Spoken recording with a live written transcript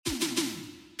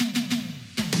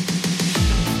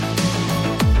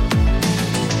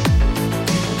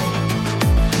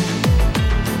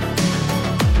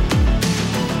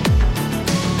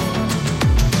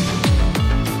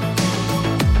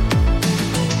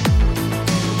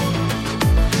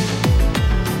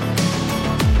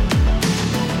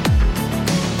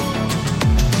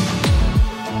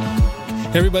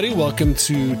Hey everybody, welcome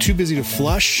to Too Busy to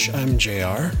Flush. I'm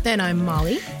JR. And I'm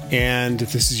Molly. And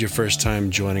if this is your first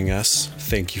time joining us,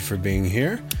 thank you for being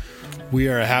here. We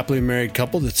are a happily married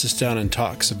couple that sits down and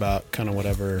talks about kind of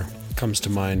whatever comes to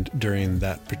mind during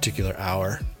that particular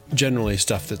hour. Generally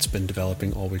stuff that's been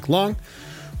developing all week long.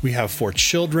 We have 4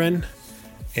 children,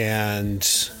 and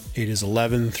it is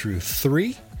 11 through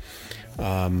 3.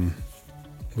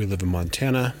 We live in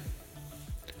Montana.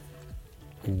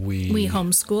 We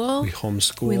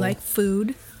homeschool. We like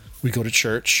food. We go to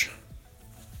church.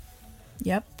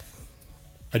 Yep.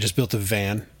 I just built a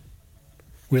van.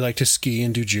 We like to ski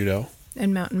and do judo.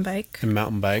 And mountain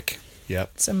bike.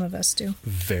 Yep. Some of us do.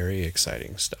 Very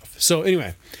exciting stuff. So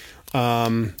anyway,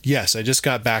 yes, I just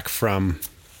got back from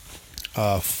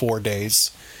 4 days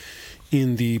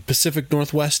in the Pacific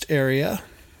Northwest area,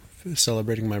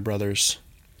 celebrating my brother's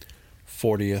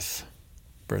 40th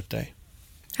birthday.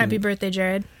 Happy birthday,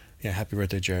 Jared. Yeah, happy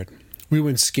birthday, Jared. We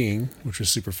went skiing, which was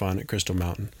super fun at Crystal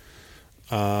Mountain.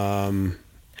 How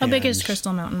big is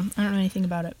Crystal Mountain? I don't know anything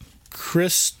about it.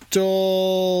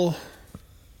 Crystal...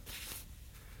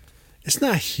 It's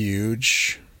not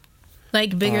huge.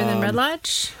 Like bigger than Red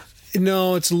Lodge?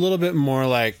 No, it's a little bit more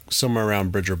like somewhere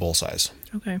around Bridger Bowl size.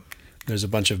 Okay. There's a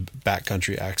bunch of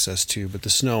backcountry access too, but the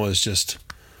snow is just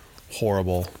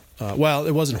horrible. Well,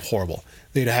 it wasn't horrible.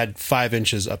 They'd had 5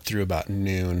 inches up through about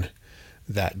noon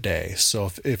that day.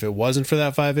 So if it wasn't for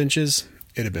that 5 inches,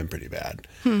 it'd have been pretty bad.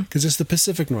 Because it's the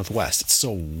Pacific Northwest. It's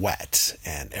so wet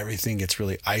and everything gets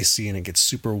really icy and it gets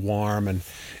super warm and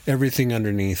everything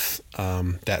underneath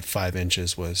that 5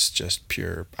 inches was just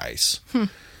pure ice.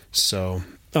 So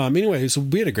anyway, so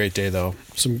we had a great day though.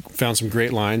 Found some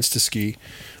great lines to ski,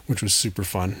 which was super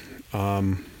fun.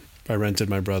 I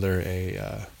rented my brother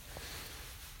a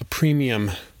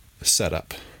premium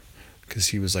setup because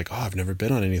he was like, I've never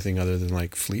been on anything other than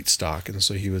like Fleet stock. And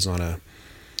so he was on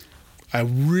I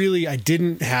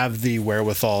didn't have the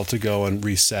wherewithal to go and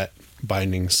reset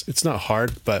bindings. It's not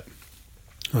hard, but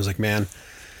I was like, man,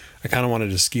 I kind of wanted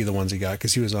to ski the ones he got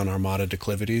because he was on Armada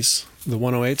declivities. The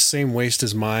 108, same waist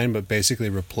as mine, but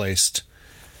basically replaced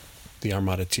the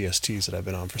Armada TSTs that I've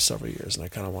been on for several years. And I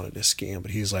kind of wanted to ski them,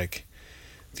 but he's like,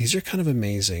 these are kind of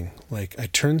amazing. Like I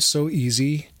turn so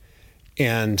easy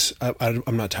and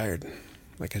I'm not tired.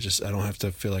 Like I don't have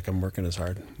to feel like I'm working as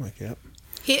hard. I'm like, yep.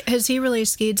 Has he really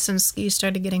skied since he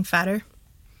started getting fatter?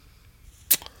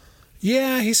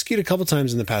 Yeah, he skied a couple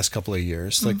times in the past couple of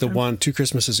years. Like the 2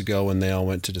 Christmases ago when they all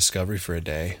went to Discovery for a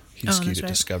day. He skied at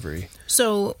Discovery.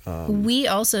 So we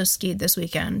also skied this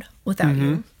weekend without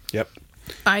you. Yep.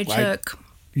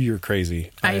 You're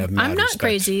crazy. I'm not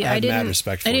crazy. I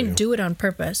didn't do it on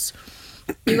purpose.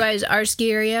 You guys, our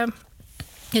ski area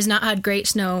has not had great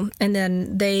snow, and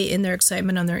then they, in their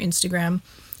excitement on their Instagram,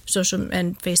 social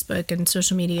and Facebook and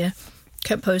social media,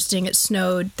 kept posting it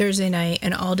snowed Thursday night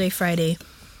and all day Friday.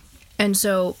 And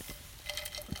so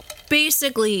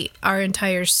basically our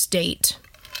entire state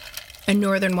and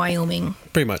northern Wyoming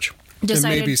pretty much, and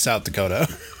maybe South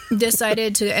Dakota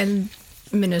decided to, and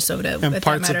Minnesota and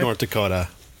parts of North Dakota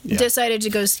decided to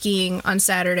go skiing on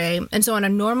Saturday. And so on a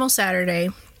normal Saturday,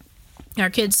 our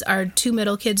 2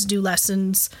 middle kids do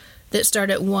lessons that start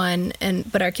at 1,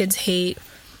 but our kids hate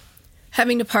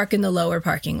having to park in the lower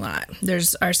parking lot.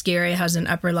 Our ski area has an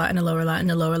upper lot and a lower lot. In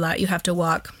the lower lot, you have to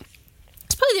walk.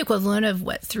 It's probably the equivalent of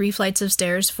 4 flights of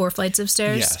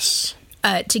stairs? Yes.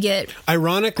 To get.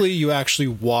 Ironically, you actually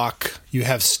walk. You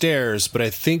have stairs, but I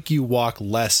think you walk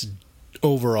less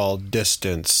overall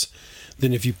distance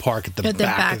than if you park at the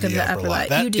back of the upper lot.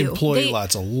 That you do. Employee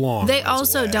lot's a long. They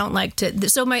also don't like to.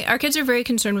 So our kids are very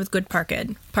concerned with good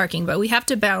parking, but we have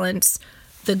to balance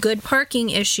the good parking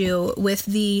issue with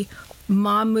the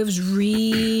mom moves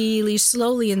really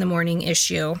slowly in the morning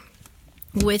issue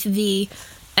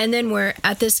and then we're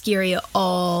at the ski area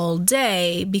all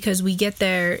day because if we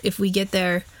get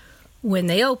there when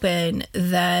they open,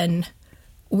 then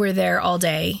we're there all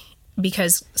day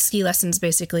because ski lessons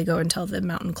basically go until the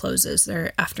mountain closes.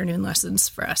 They're afternoon lessons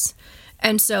for us.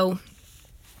 And so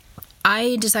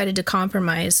I decided to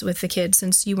compromise with the kids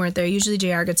since you weren't there. Usually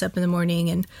JR gets up in the morning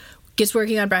and gets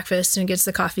working on breakfast and gets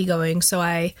the coffee going. So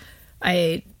I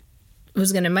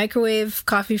was going to microwave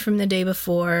coffee from the day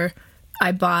before.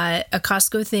 I bought a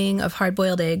Costco thing of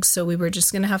hard-boiled eggs, so we were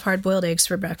just going to have hard-boiled eggs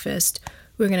for breakfast.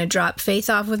 We were going to drop Faith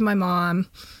off with my mom,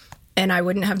 and I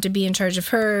wouldn't have to be in charge of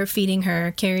her, feeding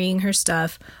her, carrying her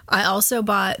stuff. I also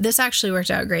bought, this actually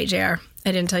worked out great, JR.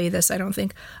 I didn't tell you this, I don't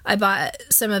think. I bought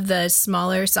some of the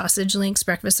smaller sausage links,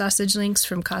 breakfast sausage links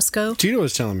from Costco. Tito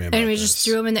was telling me about And we just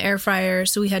threw them in the air fryer,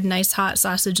 so we had nice hot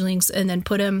sausage links, and then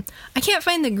put them... I can't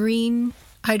find the green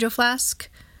Hydro Flask.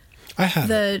 I have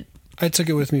I took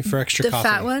it with me for extra The coffee.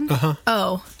 fat one? Uh-huh.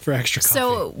 Oh. For extra coffee.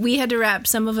 So we had to wrap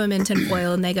some of them in tin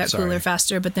foil and they got Sorry. cooler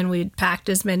faster, but then we packed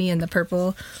as many in the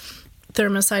purple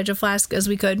thermos hydro flask as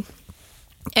we could.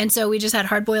 And so we just had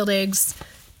hard-boiled eggs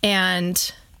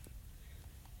and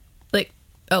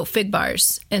fig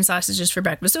bars and sausages for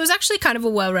breakfast. So it was actually kind of a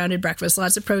well-rounded breakfast.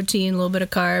 Lots of protein, a little bit of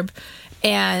carb.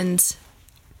 And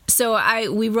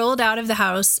so we rolled out of the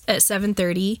house at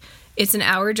 7:30. It's an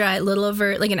hour drive, a little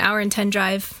over like an hour and 10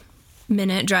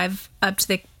 minute drive up to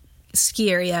the ski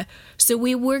area. So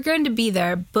we were going to be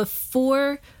there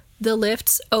before the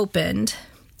lifts opened,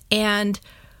 and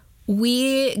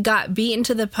we got beaten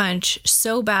to the punch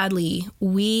so badly.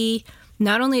 We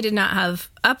not only did not have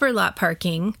upper lot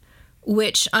parking,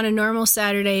 which on a normal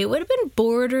Saturday, it would have been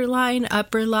borderline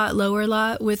upper lot, lower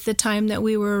lot with the time that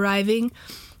we were arriving.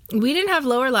 We didn't have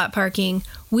lower lot parking.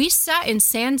 We sat in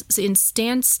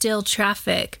standstill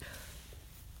traffic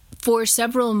for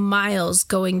several miles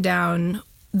going down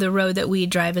the road that we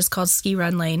drive is called Ski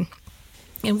Run Lane.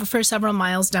 And for several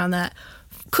miles down that,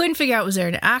 couldn't figure out, was there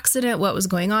an accident? What was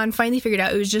going on? Finally figured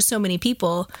out it was just so many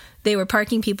people. They were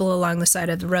parking people along the side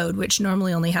of the road, which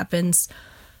normally only happens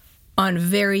on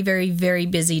very, very, very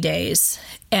busy days.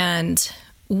 And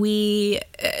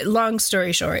long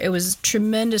story short, it was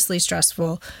tremendously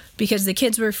stressful because the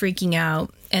kids were freaking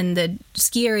out, and the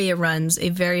ski area runs a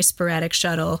very sporadic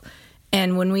shuttle.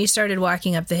 And when we started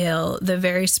walking up the hill, the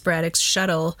very sporadic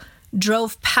shuttle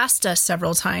drove past us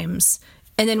several times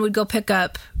and then would go pick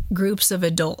up groups of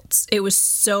adults. It was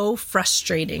so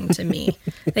frustrating to me.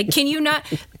 Can you not?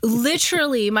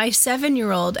 Literally, my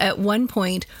 7-year-old at one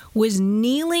point was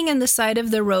kneeling in the side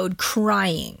of the road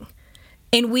crying.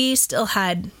 And we still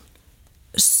had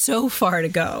so far to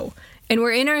go. And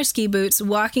we're in our ski boots,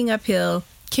 walking uphill,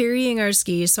 carrying our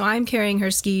skis. So I'm carrying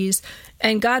her skis.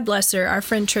 And God bless her, our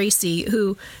friend Tracy,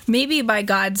 who maybe by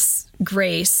God's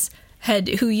grace,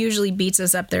 who usually beats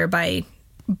us up there by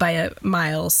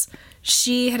miles,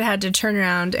 she had to turn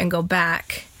around and go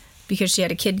back because she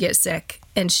had a kid get sick.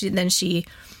 And she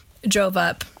drove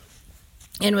up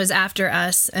and was after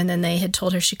us. And then they had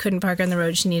told her she couldn't park on the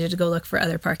road. She needed to go look for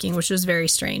other parking, which was very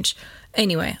strange.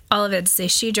 Anyway, all of it to say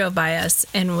she drove by us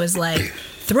and was like,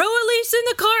 throw Elise in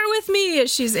the car with me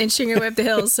as she's inching her way up the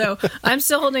hill. So I'm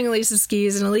still holding Elise's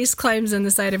skis, and Elise climbs in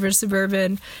the side of her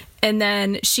Suburban. And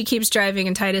then she keeps driving,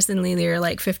 and Titus and Lily are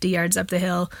like 50 yards up the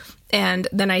hill. And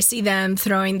then I see them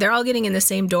they're all getting in the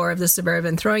same door of the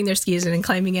Suburban, throwing their skis in and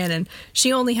climbing in. And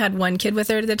she only had one kid with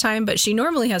her at the time, but she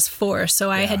normally has 4.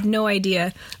 So I had no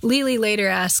idea. Lily later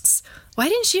asks, why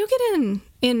didn't you get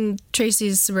in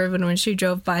Tracy's Suburban when she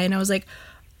drove by? And I was like,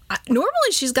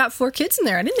 normally she's got 4 kids in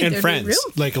there. I didn't think there'd friends. be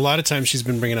room. Like a lot of times she's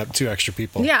been bringing up 2 extra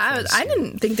people. Yeah, I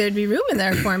didn't think there'd be room in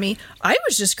there for me. I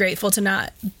was just grateful to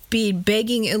not be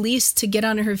begging Elise to get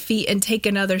on her feet and take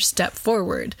another step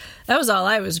forward. That was all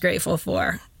I was grateful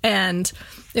for. And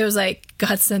it was like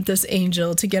God sent this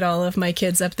angel to get all of my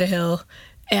kids up the hill.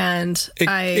 And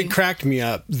it cracked me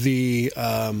up.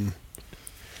 So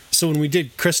when we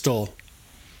did Crystal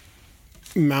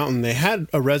Mountain, they had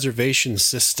a reservation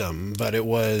system, but it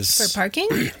was for parking.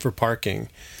 For parking,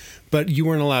 but you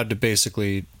weren't allowed to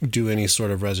basically do any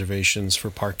sort of reservations for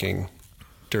parking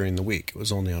during the week. It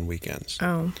was only on weekends.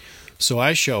 Oh, so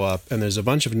I show up, and there's a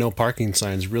bunch of no parking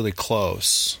signs really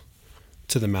close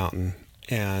to the mountain,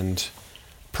 and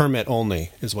permit only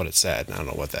is what it said. I don't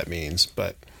know what that means,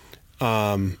 but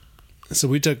so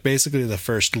we took basically the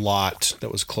first lot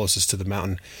that was closest to the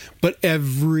mountain, but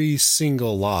every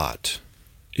single lot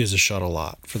is a shuttle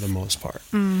lot for the most part.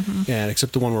 Mm-hmm. And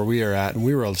except the one where we are at, and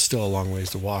we were still a long ways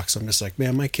to walk. So I'm just like,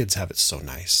 man, my kids have it so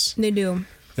nice. They do.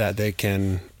 That they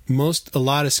can, a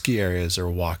lot of ski areas are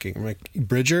walking. Like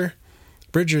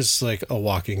Bridger's like a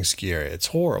walking ski area. It's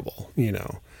horrible,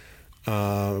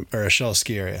 or a shuttle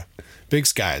ski area. Big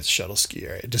Sky is a shuttle ski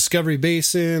area. Discovery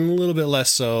Basin, a little bit less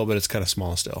so, but it's kind of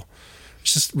small still.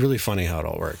 It's just really funny how it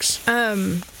all works.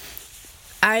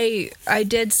 I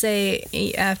did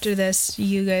say after this,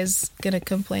 you guys gonna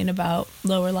complain about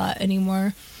lower lot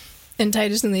anymore? And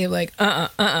Titus and Lee are like,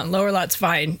 lower lot's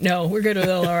fine. No, we're good with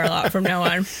the lower lot from now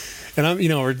on. And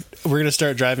we're gonna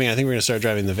start driving. I think we're gonna start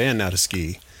driving the van now to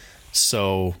ski.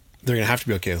 So they're gonna have to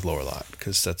be okay with lower lot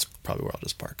because that's probably where I'll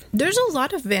just park. There's a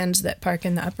lot of vans that park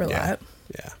in the upper lot.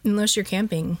 Yeah. Unless you're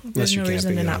camping, there's no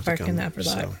reason to not park in the upper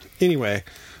lot. So, anyway.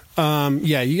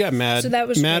 You got mad. So that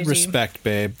was mad crazy. Respect,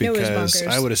 babe, because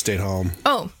I would have stayed home.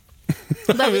 Oh,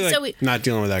 not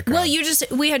dealing with that crowd. Well,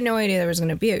 we had no idea there was going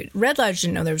to be Red Lodge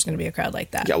didn't know there was going to be a crowd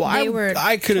like that. Yeah, well,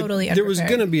 I could there was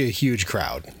going to be a huge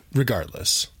crowd,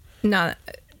 regardless. Not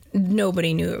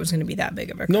nobody knew it was going to be that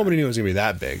big of a crowd. Nobody knew it was going to be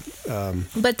that big.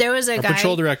 But there was a Our guy.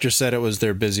 patrol director said it was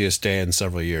their busiest day in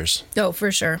several years. Oh,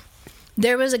 for sure.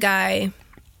 There was a guy.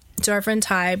 So our friend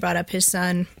Ty brought up his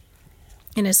son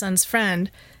and his son's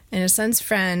friend, and his son's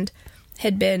friend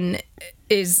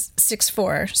is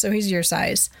 6'4", so he's your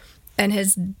size, and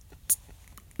his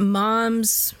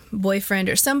mom's boyfriend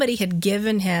or somebody had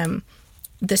given him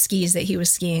the skis that he was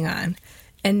skiing on,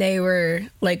 and they were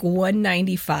like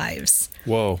 195s.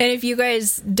 Whoa. And if you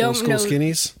guys don't Old school know,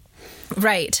 skinnies?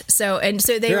 right? So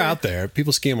They're out there.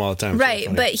 People ski them all the time. right?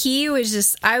 But he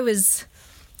was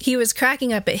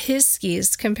cracking up at his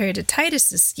skis compared to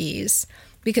Titus's skis,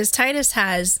 because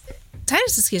Titus's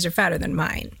skis are fatter than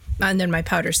mine. And then my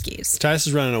powder skis. Titus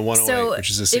is running a 108, So which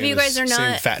is the same, if you guys are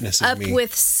same not fatness up as me.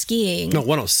 with skiing, No,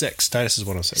 106. Titus is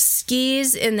 106.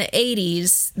 skis in the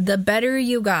 80s, the better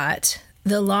you got,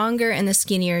 the longer and the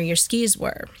skinnier your skis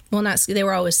were. Well, they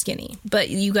were always skinny, but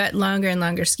you got longer and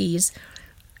longer skis.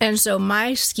 And so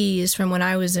my skis from when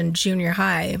I was in junior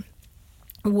high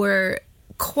were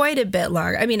quite a bit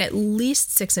longer. I mean, at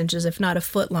least 6 inches, if not a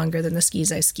foot longer than the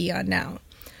skis I ski on now.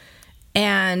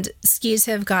 And skis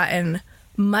have gotten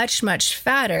much, much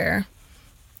fatter.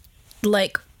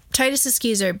 Like, Titus's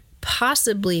skis are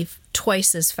possibly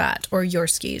twice as fat, or your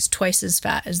skis, twice as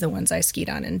fat as the ones I skied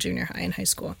on in junior high and high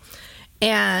school.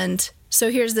 And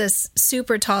so here's this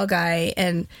super tall guy,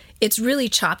 and it's really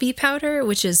choppy powder,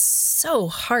 which is so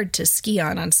hard to ski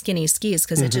on skinny skis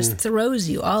because it just throws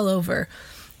you all over.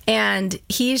 And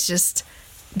he's just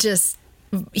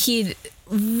he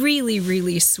really,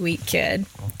 really sweet kid.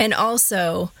 And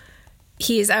also,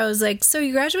 I was like, so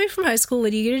you graduated from high school,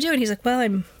 what are you going to do? And he's like, well,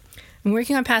 I'm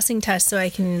working on passing tests so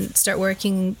I can start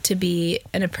working to be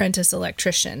an apprentice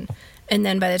electrician. And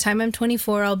then by the time I'm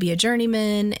 24, I'll be a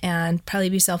journeyman and probably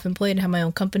be self-employed and have my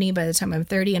own company by the time I'm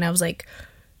 30. And I was like,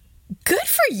 good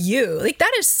for you. Like,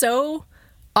 that is so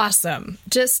awesome.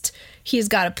 Just, he's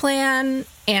got a plan,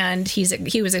 and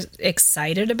he was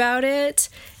excited about it.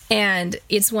 And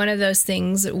it's one of those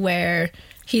things where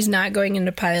he's not going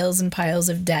into piles and piles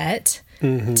of debt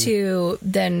to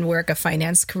then work a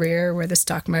finance career where the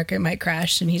stock market might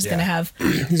crash and he's going to have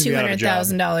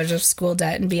 $200,000 of school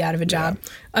debt and be out of a job. Yeah.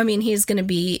 I mean, he's going to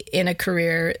be in a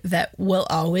career that will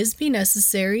always be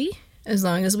necessary. As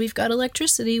long as we've got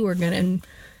electricity, we're going to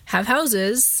have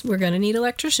houses. We're going to need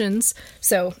electricians.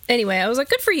 So anyway, I was like,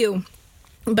 good for you.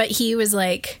 But he was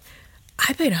like,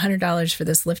 I paid $100 for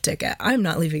this lift ticket. I'm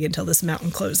not leaving until this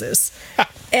mountain closes.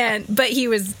 But he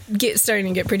was starting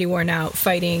to get pretty worn out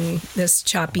fighting this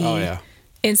choppy,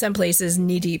 in some places,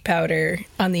 knee-deep powder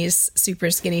on these super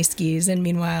skinny skis. And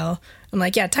meanwhile, I'm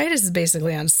like, yeah, Titus is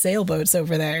basically on sailboats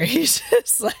over there. He's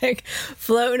just like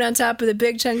floating on top of the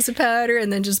big chunks of powder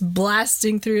and then just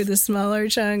blasting through the smaller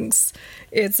chunks.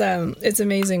 It's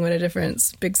amazing what a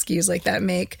difference big skis like that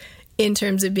make in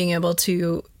terms of being able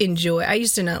to enjoy. I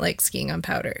used to not like skiing on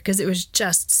powder because it was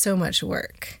just so much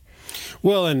work.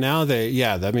 Well, and now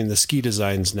the ski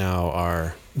designs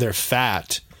now they're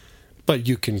fat, but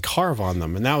you can carve on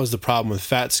them. And that was the problem with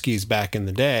fat skis back in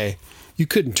the day. You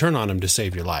couldn't turn on them to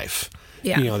save your life.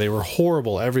 Yeah. You know, they were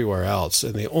horrible everywhere else,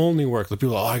 and they only worked with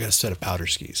people, I got a set of powder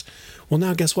skis. Well,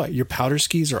 now guess what? Your powder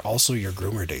skis are also your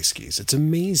groomer day skis. It's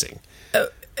amazing.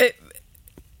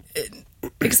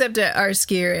 Except at our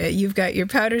ski area, you've got your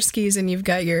powder skis and you've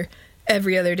got your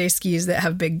every other day skis that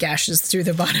have big gashes through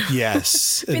the bottom.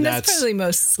 Yes. I mean, that's probably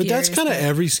most ski But that's kind of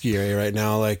every ski area right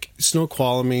now. Like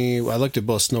Snoqualmie, I looked at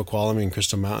both Snoqualmie and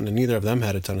Crystal Mountain, and neither of them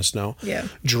had a ton of snow. Yeah.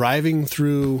 Driving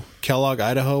through Kellogg,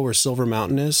 Idaho, where Silver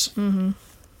Mountain is,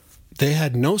 they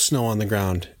had no snow on the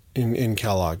ground in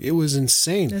Kellogg. It was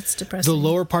insane. That's depressing. The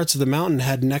lower parts of the mountain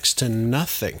had next to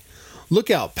nothing.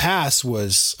 Lookout Pass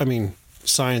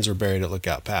signs were buried at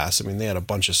Lookout Pass. I mean, they had a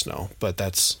bunch of snow, but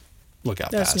that's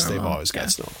Lookout Pass. Normal. They've always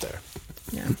got snow up there.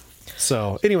 Yeah.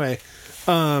 So anyway,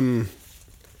 so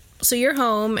you're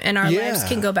home, and our lives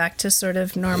can go back to sort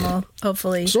of normal,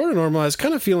 hopefully. Sort of normal. I was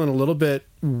kind of feeling a little bit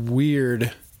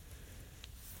weird.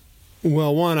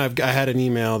 Well, one, I had an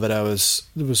email that was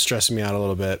stressing me out a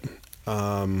little bit.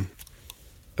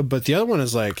 But the other one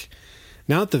is like,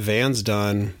 now that the van's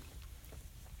done,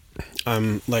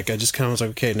 I'm like, I just kind of was like,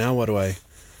 okay, now what do I?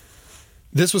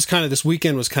 This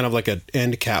weekend was kind of like an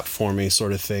end cap for me,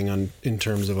 sort of thing, in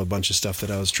terms of a bunch of stuff that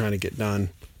I was trying to get done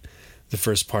the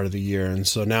first part of the year. And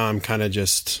so now I'm kind of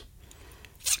just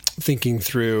thinking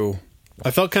through.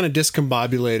 I felt kind of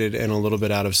discombobulated and a little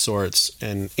bit out of sorts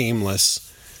and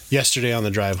aimless yesterday on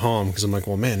the drive home, because I'm like,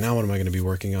 well, man, now what am I going to be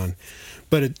working on?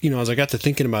 But as I got to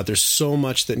thinking about it, there's so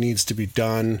much that needs to be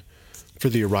done for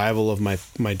the arrival of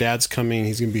my dad's coming.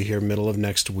 He's going to be here middle of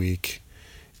next week,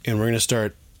 and we're going to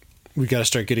start we got to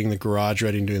start getting the garage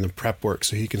ready and doing the prep work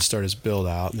so he can start his build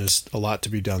out. And there's a lot to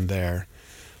be done there.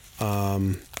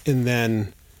 And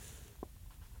then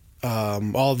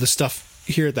all of the stuff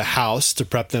here at the house to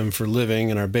prep them for living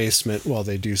in our basement while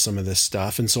they do some of this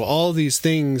stuff. And so all these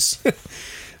things,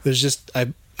 there's just,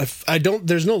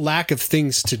 there's no lack of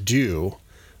things to do.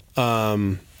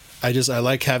 I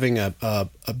like having a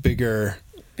bigger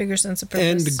sense of purpose.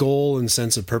 End goal and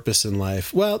sense of purpose in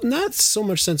life. Well, not so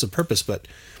much sense of purpose, but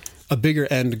a bigger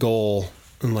end goal.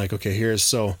 And like, okay, I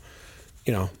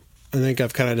think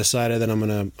I've kind of decided that I'm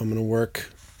going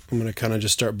to kind of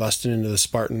just start busting into the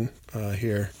Spartan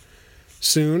here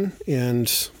soon.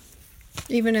 And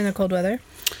even in the cold weather?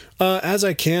 As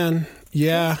I can.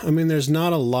 Yeah. I mean, there's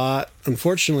not a lot,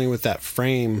 unfortunately, with that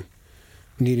frame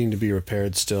needing to be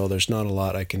repaired still. There's not a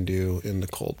lot I can do in the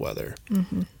cold weather.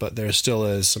 Mm-hmm. But there still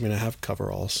is. I mean, I have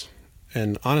coveralls.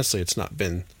 And honestly, there's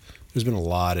been a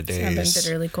lot of days. It's not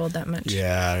been bitterly cold that much.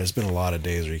 Yeah, there's been a lot of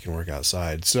days where you can work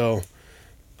outside. So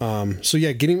yeah,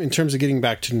 in terms of getting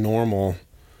back to normal,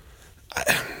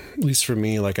 at least for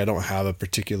me, like I don't have a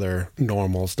particular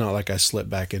normal. It's not like I slip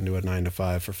back into a 9 to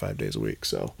 5 for 5 days a week.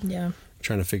 So yeah, I'm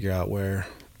trying to figure out what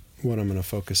I'm going to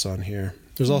focus on here.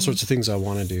 There's all sorts of things I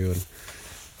want to do, and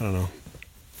I don't know.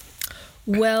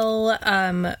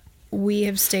 Well, we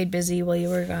have stayed busy while you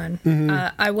were gone.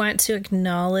 Mm-hmm. I want to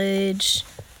acknowledge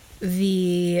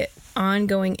the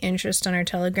ongoing interest on our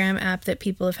Telegram app that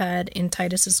people have had in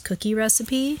Titus's cookie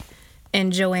recipe.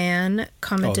 And Joanne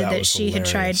commented that she had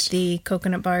tried the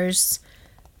coconut bars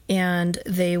and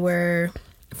they were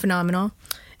phenomenal.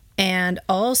 And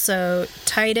also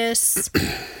Titus,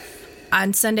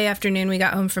 on Sunday afternoon, we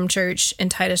got home from church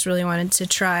and Titus really wanted to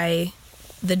try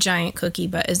the giant cookie,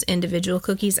 but as individual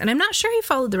cookies. And I'm not sure he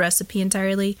followed the recipe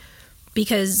entirely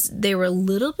because they were a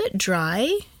little bit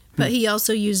dry, but he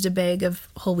also used a bag of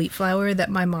whole wheat flour that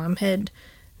my mom had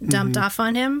dumped off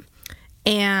on him.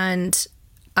 And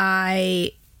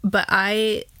I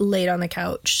laid on the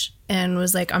couch and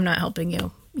was like, I'm not helping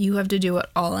you. You have to do it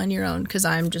all on your own because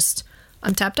I'm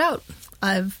tapped out.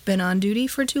 I've been on duty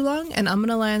for too long and I'm going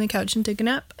to lie on the couch and take a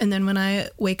nap. And then when I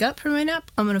wake up from my nap,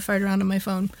 I'm going to fart around on my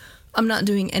phone. I'm not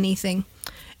doing anything.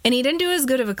 And he didn't do as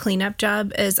good of a cleanup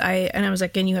job as I was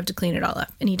like, and you have to clean it all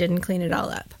up. And he didn't clean it all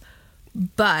up.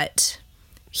 But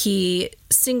he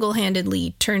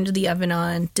single-handedly turned the oven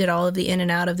on, did all of the in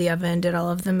and out of the oven, did all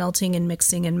of the melting and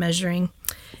mixing and measuring.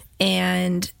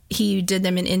 And he did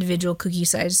them in individual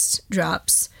cookie-sized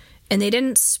drops. And they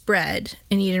didn't spread.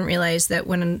 And he didn't realize that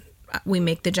when we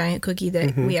make the giant cookie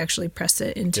that we actually press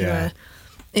it into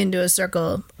a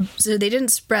circle. So they didn't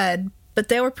spread, but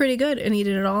they were pretty good. And he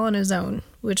did it all on his own,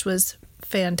 which was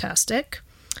fantastic.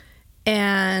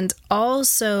 And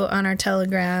also on our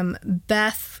Telegram,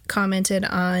 Beth commented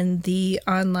on the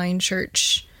online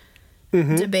church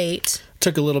debate.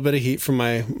 Took a little bit of heat from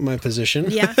my position.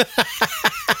 Yeah.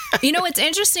 You know what's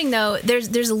interesting though?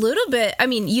 There's a little bit. I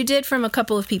mean, you did from a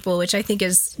couple of people, which I think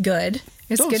is good.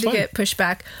 It's good to get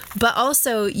pushback. But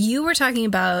also, you were talking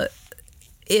about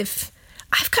if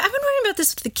I've been wondering about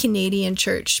this with the Canadian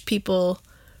church people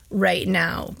right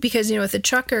now because with the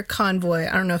trucker convoy,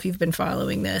 I don't know if you've been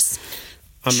following this.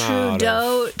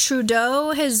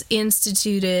 Trudeau has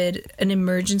instituted an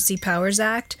Emergency Powers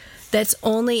Act that's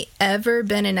only ever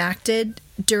been enacted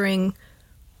during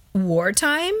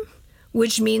wartime,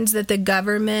 which means that the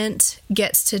government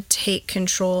gets to take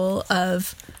control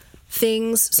of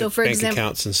things. So, for example, bank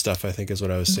accounts and stuff, I think is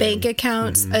what I was saying. Bank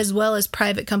accounts as well as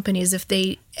private companies. If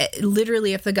the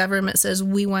government says,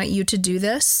 we want you to do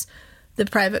this, the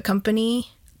private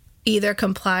company either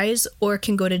complies or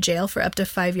can go to jail for up to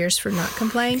 5 years for not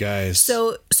complying. Guys.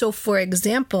 So for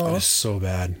example, that is so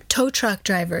bad. Tow truck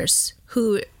drivers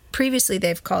who previously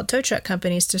they've called tow truck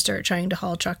companies to start trying to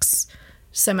haul trucks,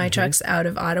 semi-trucks out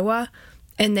of Ottawa.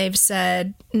 And they've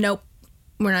said, nope,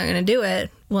 we're not going to do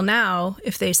it. Well, now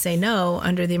if they say no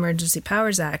under the Emergency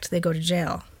Powers Act, they go to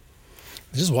jail.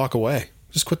 Just walk away.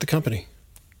 Just quit the company.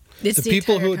 It's the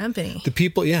people entire company.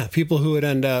 People who would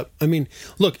end up. I mean,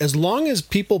 look, as long as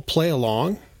people play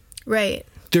along, right,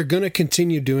 they're going to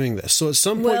continue doing this. So at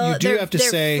some point, you do have to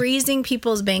say, they're freezing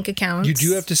people's bank accounts. You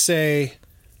do have to say,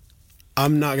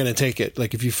 I'm not going to take it.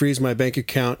 Like if you freeze my bank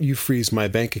account, you freeze my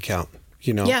bank account.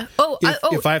 Yeah.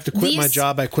 If I have to quit my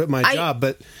job, I quit my job.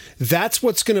 But that's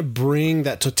what's going to bring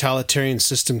that totalitarian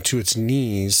system to its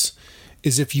knees.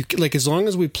 Is if you like, as long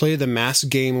as we play the mass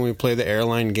game and we play the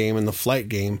airline game and the flight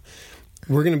game,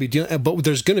 we're going to be dealing. But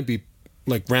there's going to be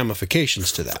like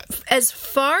ramifications to that. As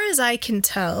far as I can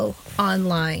tell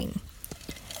online,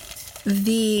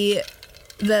 the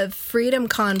Freedom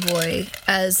Convoy,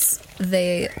 as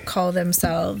they call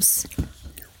themselves,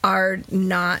 are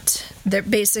not.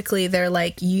 They're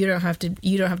like, you don't have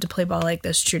to play ball like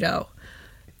this, Trudeau.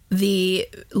 The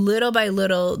little by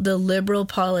little, the liberal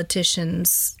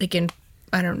politicians, again,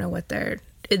 I don't know what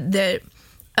the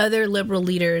other liberal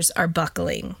leaders are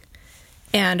buckling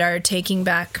and are taking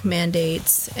back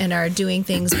mandates and are doing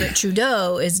things, but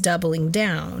Trudeau is doubling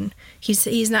down.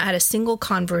 He's not had a single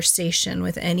conversation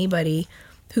with anybody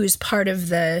who's part of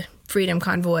the Freedom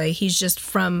Convoy. He's just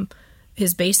from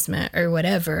his basement or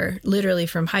whatever, literally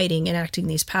from hiding, enacting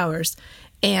these powers.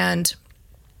 And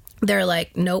they're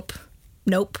like, nope.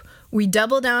 We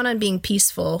double down on being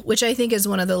peaceful, which I think is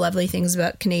one of the lovely things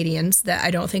about Canadians that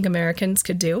I don't think Americans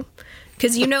could do.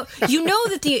 Because you know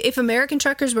that if American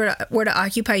truckers were to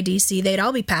occupy DC, they'd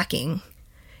all be packing,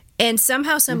 and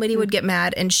somehow somebody would get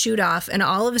mad and shoot off, and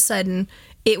all of a sudden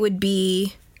it would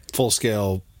be full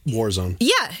scale war zone.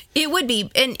 Yeah, it would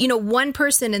be, and one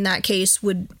person in that case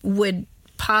would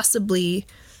possibly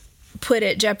put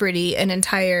at jeopardy an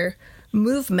entire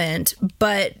movement.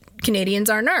 But Canadians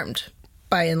aren't armed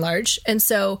by and large, and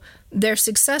so they're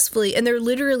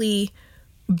literally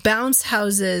bounce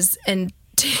houses and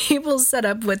tables set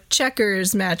up with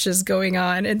checkers matches going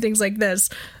on and things like this.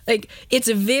 Like, it's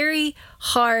very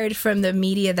hard from the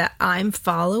media that I'm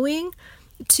following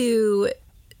to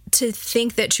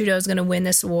think that Trudeau is going to win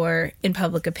this war in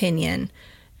public opinion.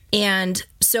 And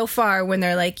so far, when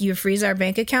they're like, you freeze our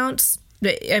bank accounts,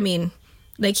 I mean,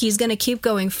 like, he's going to keep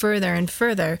going further and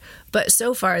further, but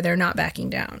so far they're not backing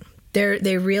down.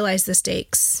 They realize the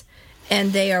stakes,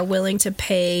 and they are willing to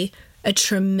pay a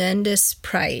tremendous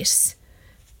price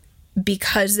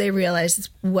because they realize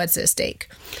what's at stake.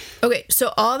 Okay,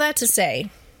 so all that to say,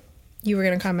 you were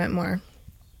going to comment more.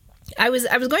 I was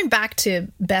going back to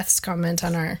Beth's comment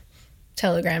on our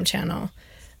Telegram channel.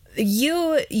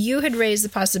 You had raised the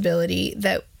possibility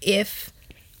that if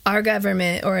our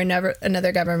government or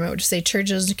another government would just say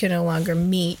churches can no longer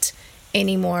meet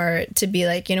anymore, to be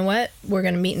like, you know what, we're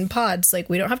going to meet in pods. Like,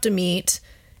 we don't have to be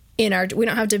in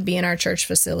our church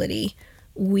facility.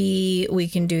 We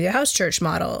can do the house church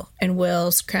model, and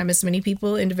we'll cram as many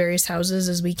people into various houses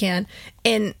as we can.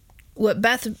 And what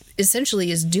Beth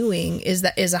essentially is doing is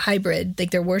a hybrid.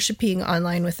 Like, they're worshiping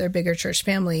online with their bigger church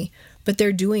family, but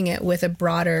they're doing it with a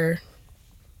broader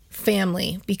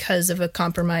family because of a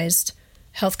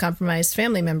health compromised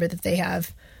family member that they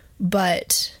have.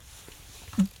 But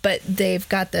they've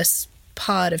got this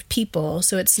pod of people,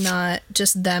 so it's not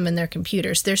just them and their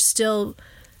computers. They're still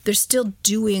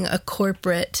doing a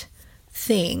corporate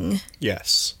thing.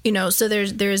 Yes. So there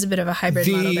is a bit of a hybrid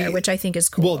model there, which I think is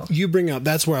cool. Well, you bring up,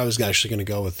 that's where I was actually going to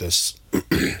go with this,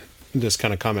 this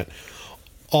kind of comment.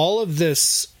 All of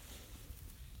this,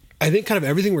 I think kind of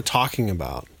everything we're talking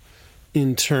about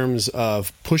in terms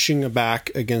of pushing back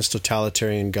against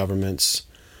totalitarian governments,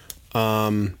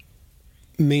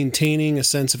 maintaining a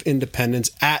sense of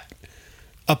independence at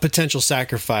a potential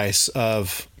sacrifice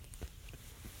of,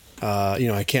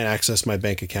 I can't access my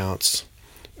bank accounts,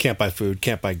 can't buy food,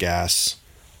 can't buy gas,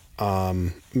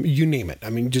 you name it. I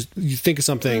mean, just you think of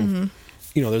something,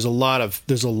 there's a lot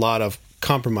of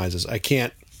compromises. I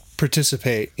can't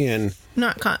participate in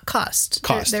cost.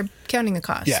 They're counting the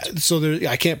cost. Yeah, so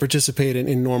I can't participate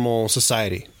in normal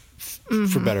society,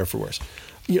 for better or for worse,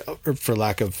 or for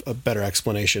lack of a better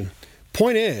explanation.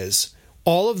 Point is,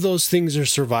 all of those things are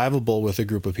survivable with a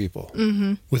group of people,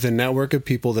 with a network of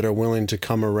people that are willing to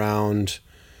come around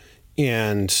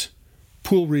and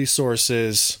pool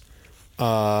resources,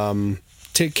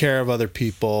 take care of other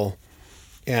people.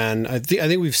 And I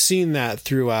think we've seen that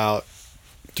throughout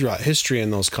history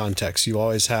in those contexts. You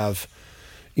always have,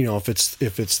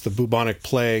 if it's the bubonic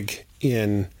plague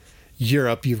in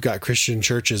Europe, you've got Christian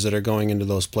churches that are going into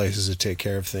those places to take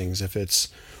care of things. If it's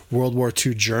World War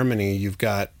II Germany, you've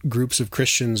got groups of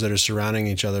Christians that are surrounding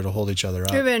each other to hold each other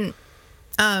up. Even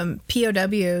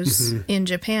POWs in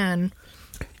Japan,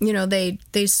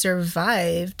 they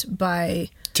survived by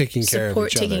taking each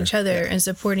other and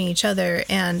supporting each other.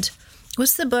 And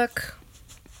what's the book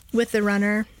with the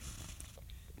runner?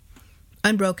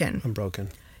 Unbroken.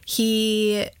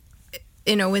 He,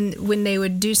 when they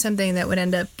would do something that would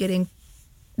end up getting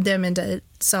them into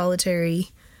solitary,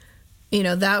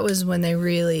 that was when they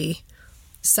really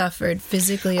suffered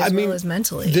physically as well as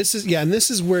mentally. This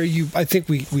is where I think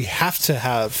we have to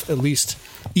have at least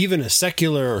even a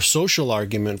secular or social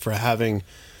argument for having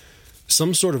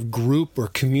some sort of group or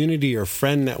community or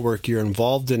friend network you're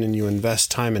involved in and you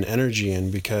invest time and energy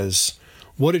in, because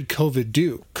what did COVID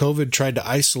do? COVID tried to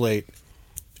isolate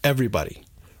everybody,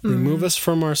 remove us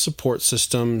from our support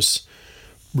systems,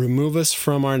 remove us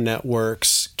from our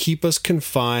networks, keep us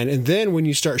confined. And then when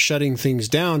you start shutting things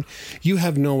down, you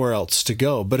have nowhere else to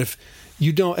go. But if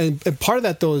you don't, and part of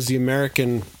that though is the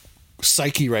American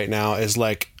psyche right now is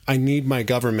like, I need my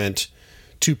government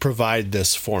to provide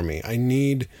this for me. I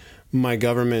need my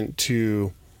government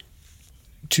to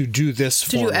do this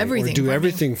for me, or do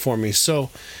everything for me. So,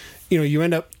 you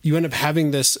end up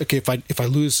having this. Okay, if I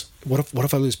lose, what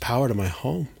if I lose power to my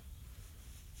home?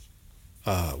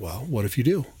 Well, what if you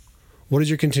do? What is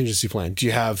your contingency plan? Do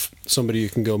you have somebody you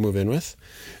can go move in with?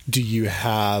 Do you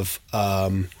have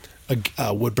a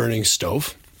wood burning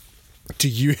stove? Do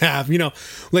you have,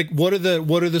 what are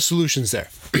the solutions there?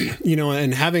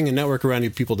 And having a network around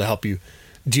you, people to help you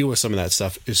deal with some of that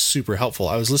stuff is super helpful.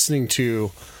 I was listening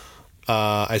to,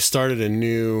 I started a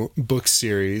new book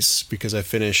series because I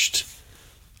finished,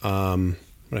 Dune.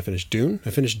 I finished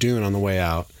Dune on the way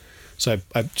out. So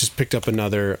I just picked up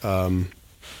another,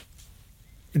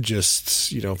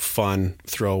 fun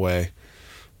throwaway,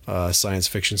 science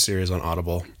fiction series on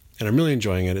Audible. And I'm really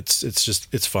enjoying it.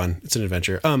 It's fun. It's an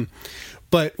adventure.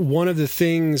 But one of the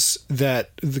things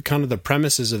that the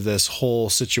premises of this whole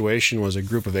situation was a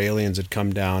group of aliens had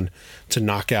come down to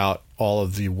knock out all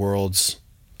of the world's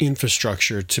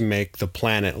infrastructure to make the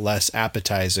planet less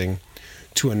appetizing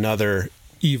to another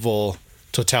evil,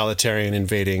 totalitarian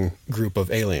invading group of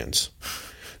aliens.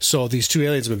 So these two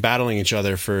aliens have been battling each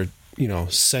other for,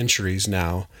 centuries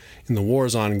now. And the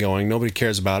war's ongoing. Nobody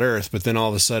cares about Earth, but then all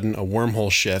of a sudden a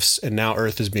wormhole shifts and now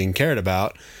Earth is being cared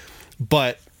about.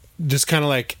 But just kind of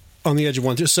like on the edge of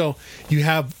one. So you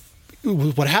have,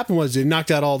 what happened was they knocked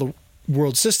out all the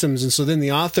world systems. And so then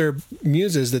the author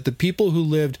muses that the people who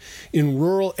lived in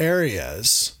rural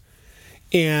areas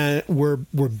and were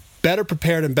better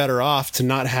prepared and better off to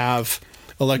not have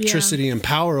electricity and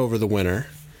power over the winter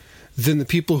than the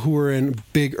people who were in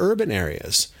big urban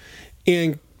areas.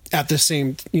 And at the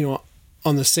same,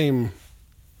 on the same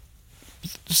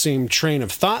train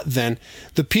of thought, then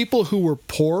the people who were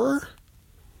poorer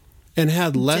and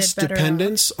had less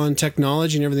dependence on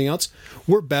technology and everything else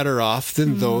were better off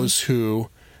than those who,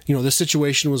 the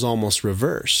situation was almost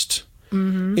reversed.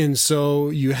 Mm-hmm. And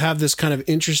so you have this kind of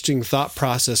interesting thought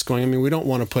process going. I mean, we don't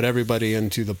want to put everybody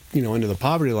into the, into the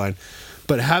poverty line,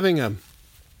 but having a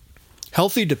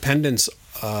healthy dependence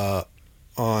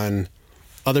on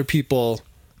other people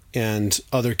and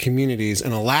other communities,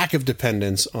 and a lack of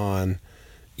dependence on,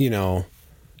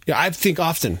 I think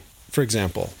often, for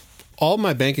example, all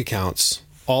my bank accounts,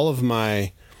 all of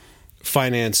my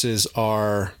finances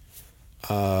are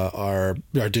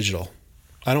digital.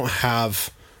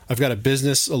 I've got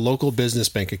a local business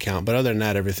bank account, but other than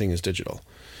that, everything is digital.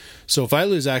 So if I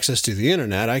lose access to the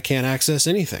internet, I can't access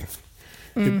anything.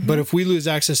 Mm-hmm. But if we lose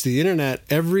access to the internet,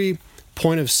 every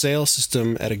point of sale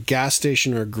system at a gas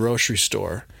station or a grocery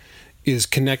store is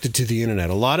connected to the internet.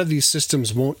 A lot of these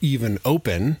systems won't even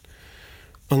open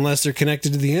unless they're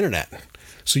connected to the internet.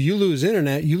 So you lose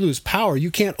internet, you lose power.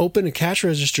 You can't open a cash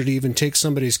register to even take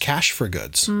somebody's cash for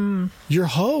goods. You're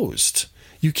hosed.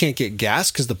 You can't get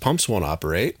gas because the pumps won't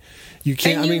operate. You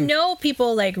can't. And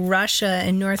people like Russia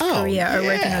and North Korea are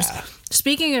working on.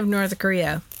 Speaking of North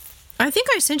Korea, I think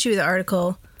I sent you the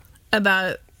article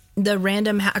about the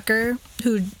random hacker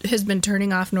who has been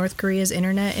turning off North Korea's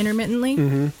internet intermittently.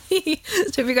 Mm-hmm.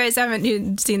 So if you guys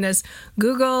haven't seen this,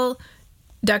 Google,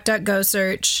 DuckDuckGo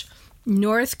search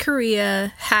North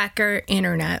Korea hacker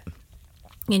internet,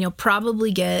 and you'll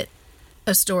probably get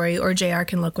a story, or JR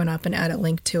can look one up and add a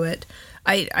link to it.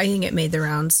 I think it made the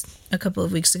rounds a couple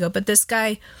of weeks ago. But this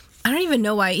guy, I don't even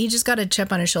know why. He just got a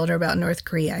chip on his shoulder about North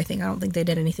Korea, I think. I don't think they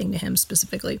did anything to him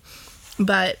specifically.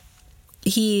 But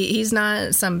he's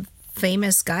not some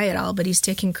famous guy at all, but he's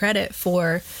taking credit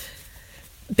for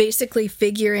basically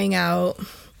figuring out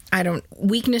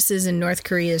weaknesses in North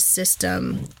Korea's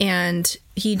system, and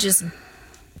he just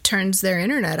turns their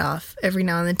internet off every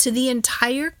now and then to the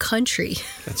entire country.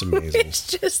 That's amazing. It's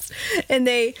just, and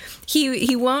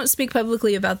he won't speak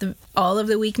publicly about all of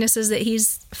the weaknesses that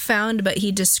he's found, but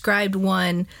he described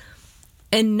one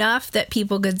enough that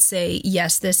people could say,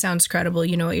 yes, this sounds credible.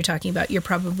 You know what you're talking about. You're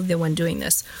probably the one doing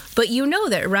this. But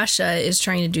that Russia is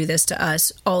trying to do this to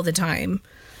us all the time,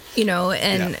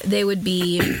 and they would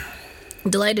be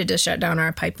delighted to shut down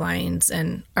our pipelines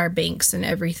and our banks and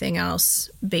everything else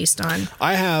based on.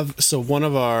 One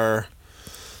of our,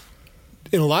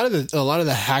 a lot of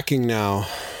the hacking now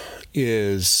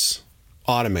is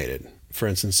automated. For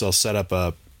instance, they'll set up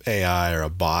a AI or a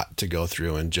bot to go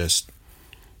through and just,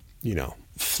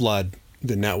 flood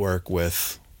the network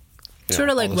with Sort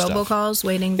of all like the stuff. robocalls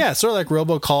waiting. Yeah, sort of like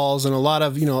robocalls, and a lot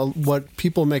of, what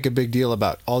people make a big deal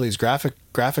about all these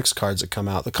graphics cards that come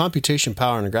out. The computation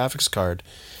power in a graphics card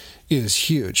is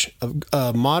huge.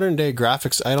 A modern day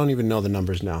graphics, I don't even know the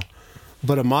numbers now,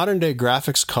 but a modern day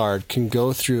graphics card can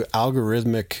go through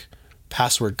algorithmic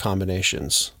password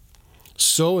combinations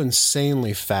so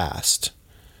insanely fast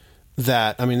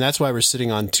that, that's why we're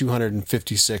sitting on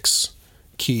 256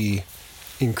 key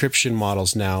encryption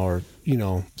models now, or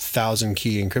 1,000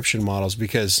 key encryption models,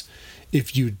 because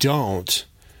if you don't,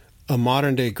 a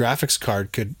modern day graphics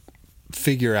card could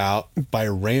figure out by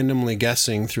randomly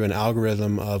guessing through an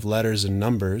algorithm of letters and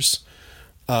numbers,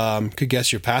 could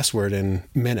guess your password in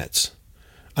minutes.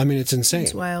 It's insane.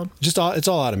 It's wild. It's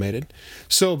all automated.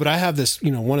 So, but I have this,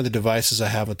 one of the devices I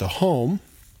have at the home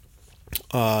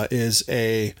is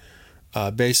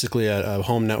basically a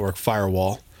home network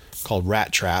firewall called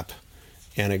Rat Trap,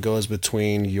 and it goes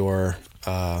between your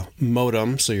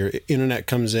modem. So your internet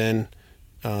comes in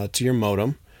to your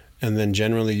modem, and then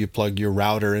generally you plug your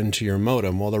router into your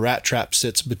modem. Well, the Rat Trap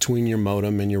sits between your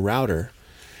modem and your router,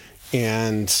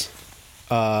 and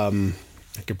I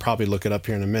could probably look it up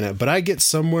here in a minute, but I get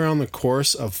somewhere on the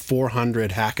course of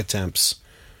 400 hack attempts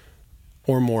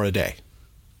or more a day.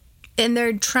 And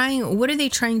what are they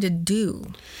trying to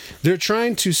do? They're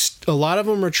trying to, a lot of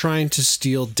them are trying to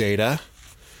steal data.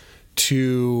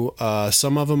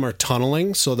 Some of them are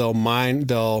tunneling, so they'll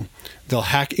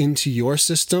hack into your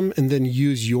system and then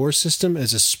use your system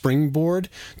as a springboard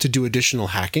to do additional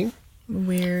hacking.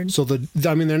 Weird. So they're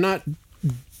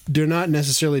not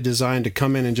necessarily designed to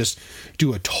come in and just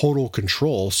do a total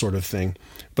control sort of thing,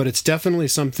 but it's definitely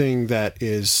something that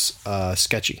is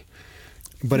sketchy.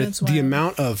 But it's the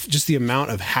amount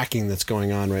of hacking that's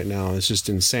going on right now is just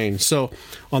insane. So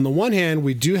on the one hand,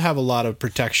 we do have a lot of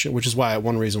protection, which is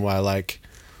one reason why I like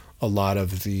a lot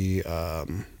of the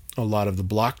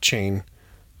blockchain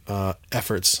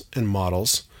efforts and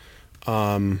models.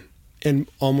 And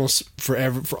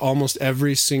for almost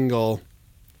every single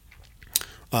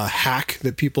hack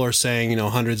that people are saying,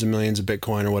 hundreds of millions of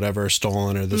Bitcoin or whatever are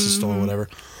stolen, or this is stolen, whatever.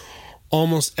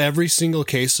 Almost every single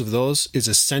case of those is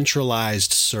a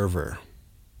centralized server.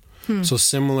 So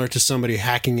similar to somebody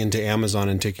hacking into Amazon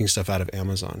and taking stuff out of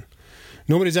Amazon.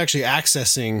 Nobody's actually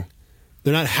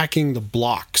they're not hacking the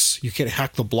blocks. You can't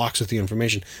hack the blocks with the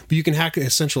information, but you can hack a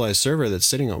centralized server that's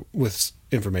sitting with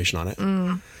information on it.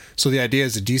 So the idea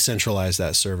is to decentralize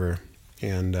that server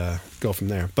and go from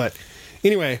there. But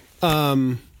anyway,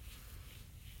 what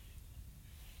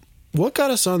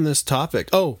got us on this topic?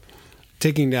 Oh,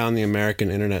 taking down the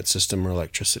American internet system or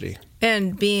electricity.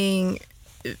 And being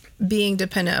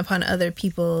dependent upon other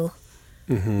people,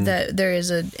 that there is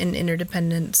an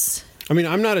interdependence.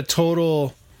 I'm not a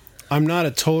total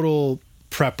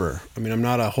prepper.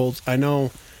 I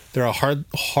know there are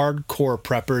hardcore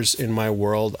preppers in my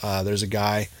world. There's a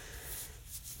guy,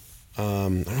 I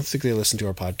don't think they listen to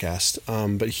our podcast,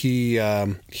 but he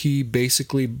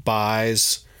basically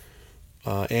buys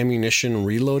ammunition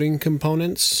reloading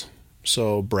components.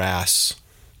 So brass,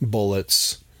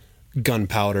 bullets,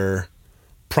 gunpowder,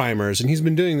 primers. And he's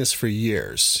been doing this for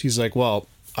years. He's like, well,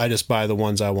 I just buy the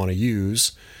ones I want to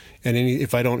use. And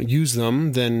if I don't use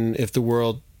them, then if the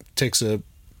world takes a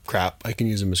crap, I can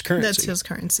use them as currency. That's his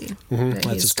currency.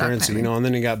 That's his currency. And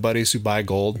then you got buddies who buy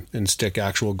gold and stick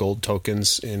actual gold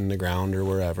tokens in the ground or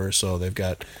wherever. So they've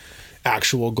got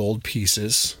actual gold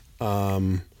pieces.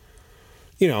 There's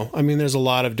a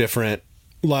lot of different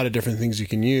things you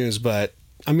can use, but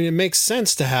it makes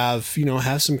sense to have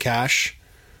some cash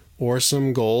or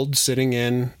some gold sitting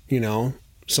in,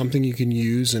 something you can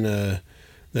use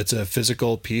that's a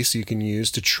physical piece you can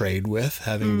use to trade with,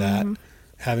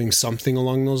 having something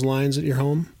along those lines at your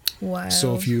home. Wow.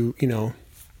 So if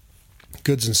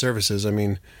goods and services,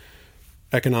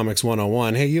 economics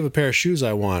 101. Hey, you have a pair of shoes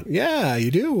I want. Yeah,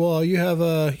 you do. Well, you have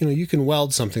you can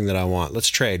weld something that I want. Let's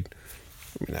trade.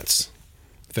 If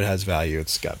it has value,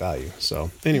 it's got value. So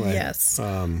anyway. Yes.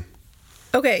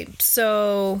 Okay.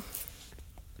 So,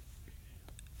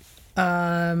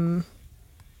 I'm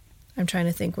trying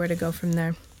to think where to go from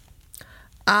there.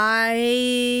 I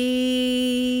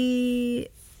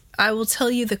will tell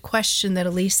you the question that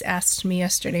Elise asked me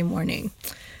yesterday morning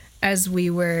as we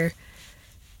were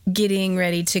getting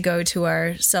ready to go to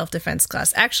our self-defense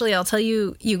class. Actually, I'll tell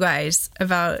you guys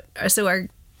about this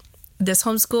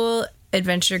homeschool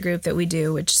adventure group that we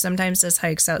do, which sometimes does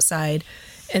hikes outside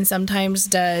and sometimes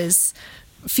does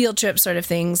field trip sort of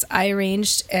things. I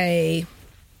arranged a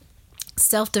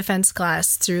self-defense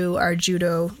class through our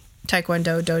judo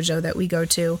taekwondo dojo that we go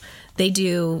to. They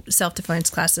do self-defense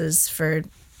classes for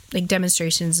like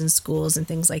demonstrations in schools and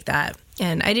things like that.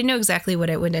 And I didn't know exactly what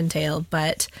it would entail,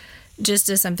 but just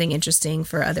as something interesting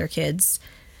for other kids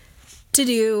to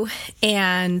do.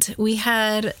 And we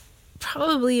had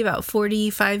probably about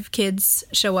 45 kids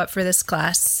show up for this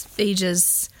class.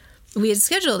 We had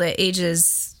scheduled it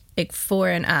ages like 4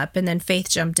 and up, and then Faith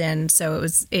jumped in, so it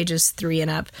was ages 3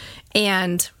 and up.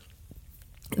 And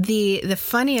the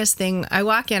funniest thing, I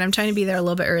walk in, I'm trying to be there a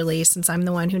little bit early since I'm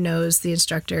the one who knows the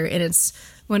instructor, and it's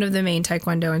one of the main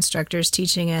Taekwondo instructors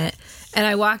teaching it. And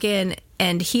I walk in,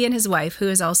 and he and his wife, who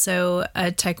is also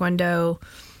a Taekwondo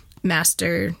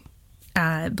master,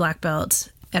 black belt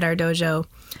at our dojo,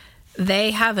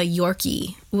 they have a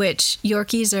Yorkie, which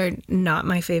Yorkies are not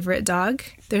my favorite dog.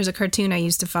 There's a cartoon I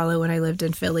used to follow when I lived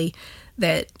in Philly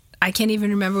that I can't even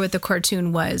remember what the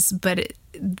cartoon was, but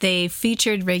they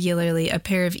featured regularly a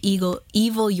pair of evil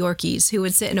Yorkies who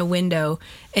would sit in a window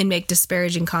and make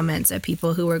disparaging comments at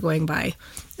people who were going by.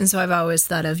 And so I've always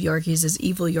thought of Yorkies as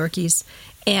evil Yorkies.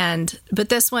 But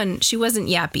this one, she wasn't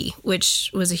yappy,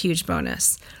 which was a huge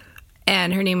bonus.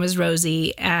 And her name was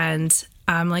Rosie. And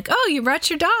I'm like, oh, you brought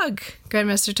your dog,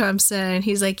 Grandmaster Thompson. And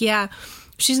he's like, yeah,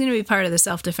 she's going to be part of the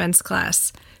self-defense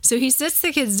class. So he sits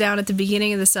the kids down at the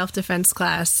beginning of the self-defense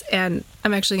class, and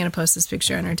I'm actually going to post this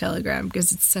picture on our Telegram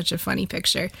because it's such a funny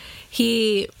picture.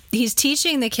 He's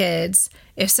teaching the kids,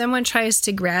 if someone tries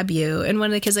to grab you, and one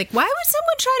of the kids like, why would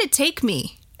someone try to take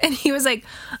me? And he was like,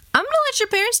 I'm going to let your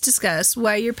parents discuss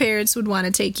why your parents would want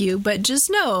to take you, but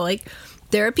just know, like,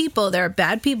 there are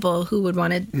bad people who would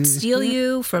want to steal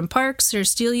you from parks or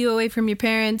steal you away from your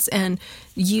parents. And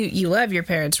you love your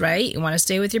parents, right? You want to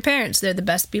stay with your parents. They're the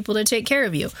best people to take care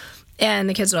of you. And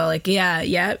the kids are all like,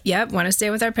 yeah, want to stay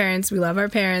with our parents. We love our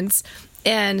parents.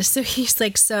 And so he's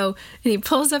like, and he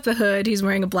pulls up the hood. He's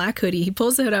wearing a black hoodie. He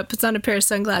pulls the hood up, puts on a pair of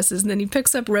sunglasses, and then he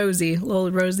picks up Rosie,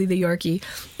 little Rosie the Yorkie.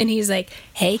 And he's like,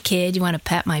 hey, kid, you want to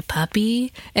pet my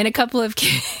puppy? And a couple of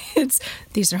kids,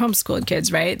 these are homeschooled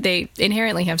kids, right? They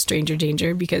inherently have stranger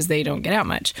danger because they don't get out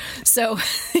much. So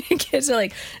the kids are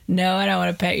like, no, I don't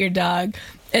want to pet your dog.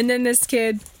 And then this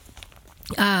kid,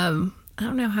 I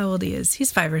don't know how old he is.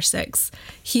 He's 5 or 6.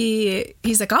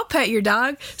 He's like, I'll pet your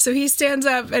dog. So he stands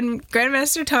up, and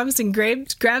Grandmaster Thompson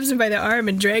grabs him by the arm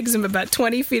and drags him about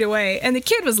 20 feet away. And the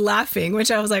kid was laughing,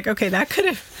 which I was like, okay, that could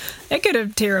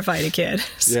have terrified a kid,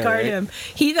 scarred him.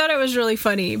 He thought it was really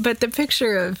funny, but the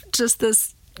picture of just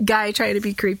this guy trying to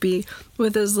be creepy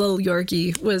with his little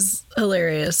Yorkie was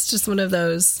hilarious. Just one of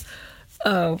those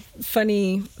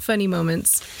funny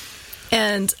moments.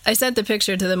 And I sent the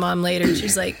picture to the mom later.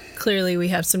 She's like, clearly we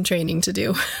have some training to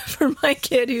do for my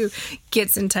kid who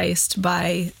gets enticed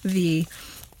by the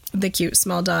cute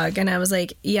small dog. And I was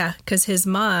like, yeah, because his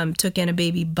mom took in a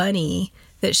baby bunny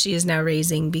that she is now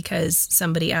raising because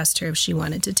somebody asked her if she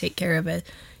wanted to take care of a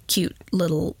cute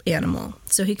little animal.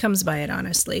 So he comes by it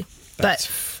honestly. That's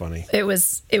funny. It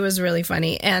was really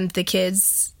funny. And the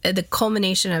kids, the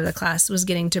culmination of the class was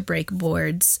getting to break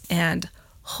boards. And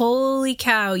holy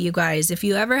cow, you guys, if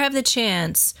you ever have the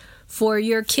chance for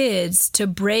your kids to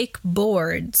break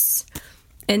boards,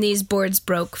 and these boards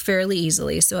broke fairly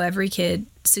easily, so every kid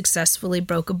successfully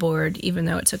broke a board, even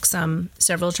though it took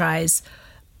several tries.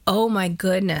 Oh my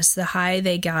goodness, the high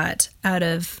they got out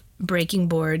of breaking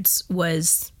boards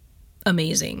was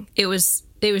amazing. It was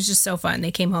just so fun.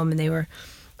 They came home and they were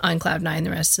on cloud 9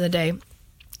 the rest of the day.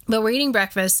 But we're eating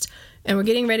breakfast, and we're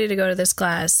getting ready to go to this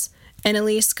class, and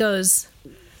Elise goes,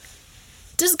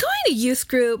 does going to youth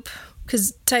group,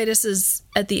 because Titus is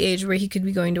at the age where he could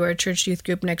be going to our church youth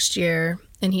group next year,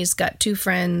 and he's got 2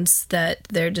 friends that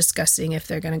they're discussing if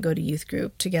they're going to go to youth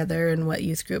group together and what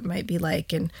youth group might be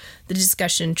like, and the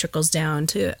discussion trickles down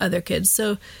to other kids.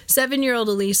 So 7-year-old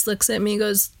Elise looks at me and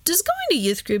goes, does going to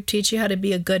youth group teach you how to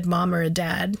be a good mom or a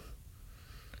dad?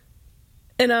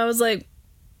 And I was like,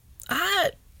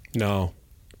 no.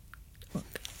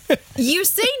 You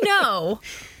say no.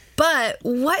 But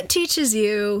what teaches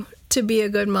you to be a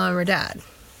good mom or dad?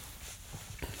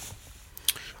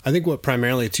 I think what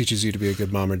primarily teaches you to be a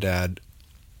good mom or dad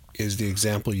is the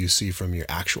example you see from your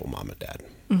actual mom and dad.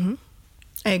 Mm-hmm.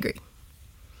 I agree.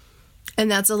 And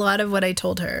that's a lot of what I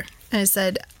told her. I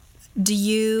said,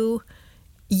 you're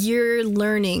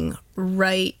learning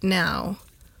right now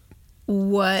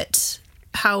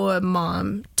how a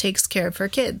mom takes care of her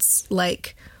kids.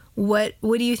 Like, what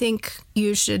do you think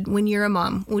you should, when you're a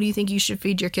mom, what do you think you should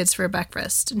feed your kids for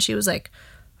breakfast? And she was like,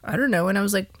 I don't know. And I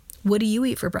was like, what do you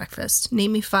eat for breakfast?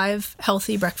 Name me 5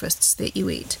 healthy breakfasts that you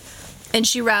eat. And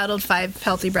she rattled 5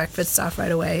 healthy breakfasts off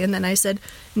right away. And then I said,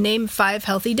 name 5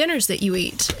 healthy dinners that you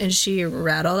eat. And she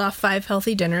rattled off 5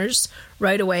 healthy dinners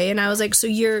right away. And I was like, so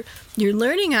you're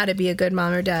learning how to be a good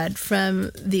mom or dad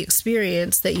from the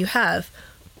experience that you have.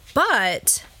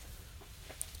 But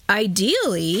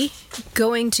ideally,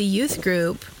 going to youth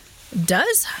group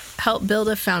does help build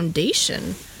a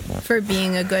foundation for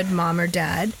being a good mom or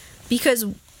dad. Because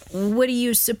what are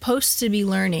you supposed to be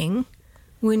learning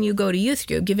when you go to youth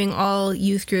group? Giving all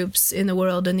youth groups in the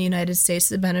world and the United States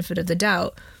the benefit of the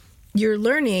doubt, you're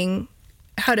learning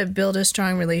how to build a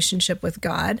strong relationship with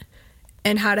God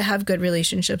and how to have good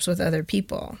relationships with other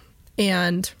people.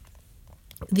 And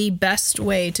the best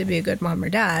way to be a good mom or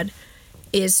dad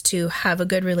is to have a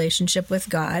good relationship with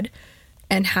God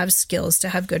and have skills to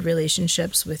have good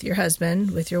relationships with your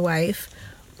husband, with your wife,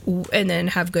 and then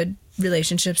have good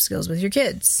relationship skills with your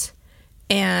kids.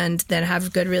 And then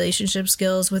have good relationship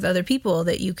skills with other people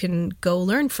that you can go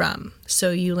learn from.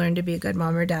 So you learn to be a good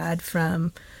mom or dad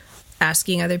from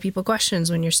asking other people questions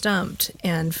when you're stumped,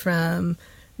 and from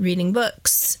reading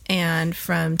books, and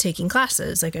from taking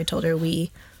classes. Like I told her, with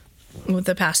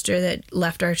the pastor that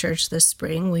left our church this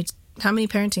spring, how many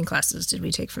parenting classes did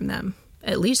we take from them?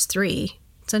 At least 3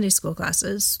 Sunday school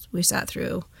classes. We sat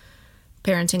through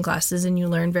parenting classes, and you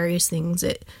learn various things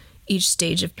at each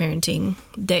stage of parenting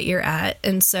that you're at.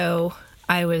 And so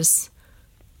I was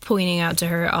pointing out to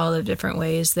her all the different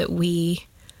ways that we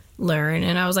learn.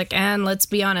 And I was like, and let's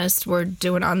be honest, we're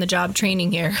doing on-the-job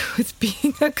training here with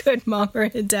being a good mom or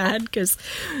a dad, because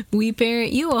we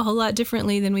parent you a whole lot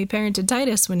differently than we parented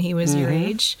Titus when he was your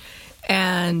age.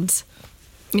 And,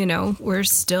 you know, we're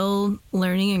still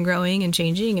learning and growing and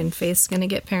changing, and Faith's going to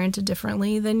get parented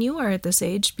differently than you are at this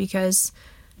age, because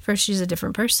first, she's a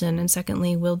different person, and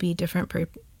secondly, we'll be different,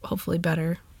 hopefully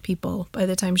better people by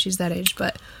the time she's that age.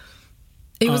 But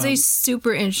it was a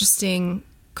super interesting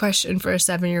question for a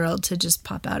 7-year-old to just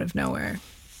pop out of nowhere.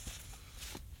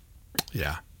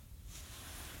 Yeah.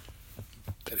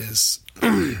 That is.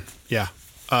 Yeah.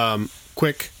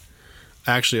 Quick.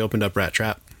 I actually opened up Rat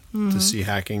Trap to see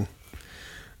hacking.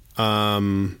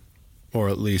 Or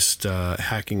at least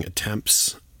hacking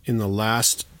attempts. In the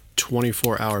last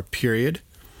 24-hour period,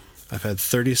 I've had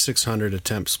 3,600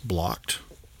 attempts blocked.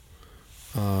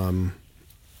 And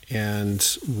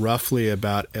roughly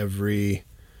about every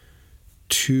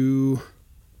 2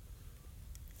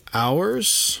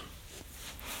 hours,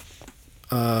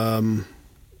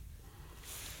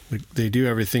 they do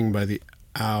everything by the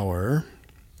hour.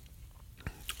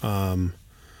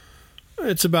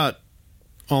 It's about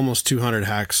almost 200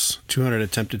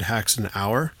 attempted hacks an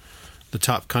hour. The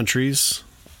top countries,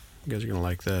 you guys are going to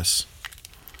like this.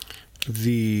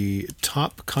 The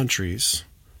top countries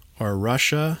are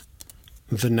Russia,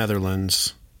 the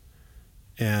Netherlands,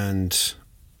 and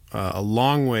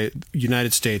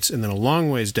United States, and then a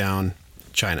long ways down,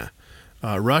 China.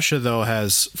 Russia, though,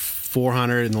 has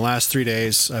 400. In the last 3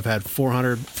 days, I've had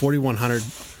 4,100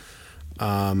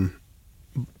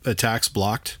 attacks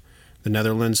blocked. The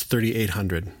Netherlands,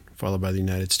 3,800, followed by the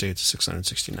United States,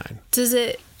 669. Does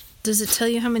it tell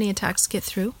you how many attacks get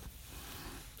through?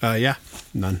 Yeah,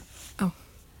 none. Oh,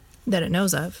 that it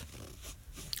knows of.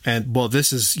 And well,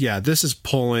 this is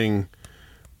pulling,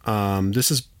 this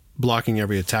is blocking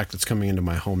every attack that's coming into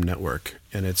my home network,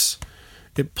 and it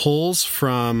pulls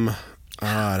from.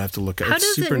 I'd have to look at. How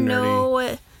it's does super it know?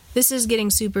 nerdy. This is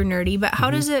getting super nerdy, but how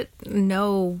does it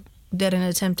know that an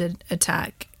attempted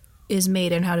attack is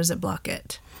made, and how does it block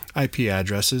it? IP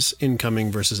addresses,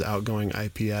 incoming versus outgoing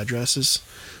IP addresses.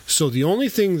 So the only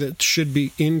thing that should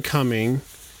be incoming,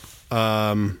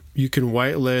 you can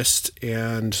whitelist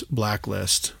and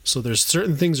blacklist. So there's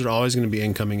certain things that are always going to be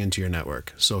incoming into your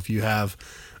network. So if you have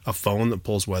a phone that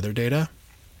pulls weather data,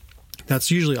 that's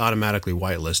usually automatically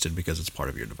whitelisted because it's part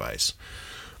of your device.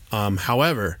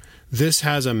 However, this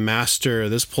has a master,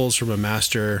 this pulls from a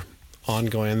master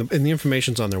ongoing, and the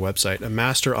information's on their website, a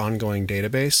master ongoing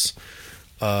database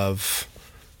of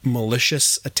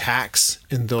malicious attacks.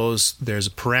 And there's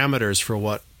parameters for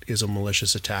what is a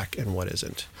malicious attack and what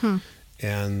isn't.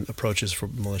 And approaches for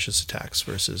malicious attacks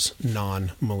versus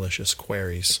non-malicious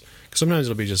queries. Because sometimes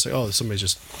it'll be just like, oh, somebody's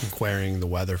just querying the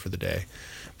weather for the day.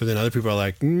 But then other people are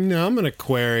like, no, I'm going to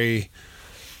query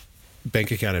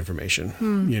bank account information,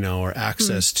 or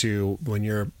access to when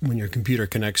your computer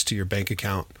connects to your bank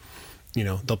account,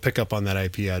 they'll pick up on that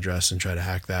IP address and try to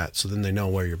hack that. So then they know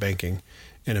where you're banking.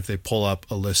 And if they pull up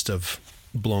a list of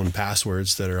blown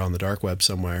passwords that are on the dark web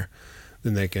somewhere,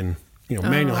 then they can,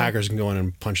 manual hackers can go in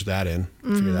and punch that in,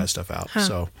 figure that stuff out.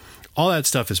 So all that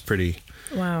stuff is pretty.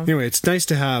 Wow. Anyway, it's nice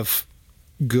to have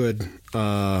good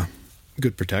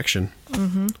protection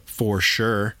for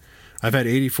sure. I've had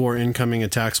 84 incoming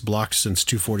attacks blocked since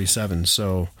 247.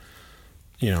 So,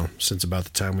 since about the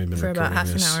time we've been for recording about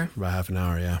half this. an hour. About half an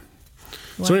hour, yeah.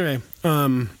 Wow. So anyway,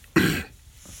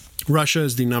 Russia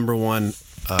is the number one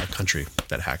country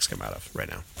that hacks come out of right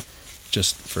now.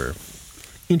 Just for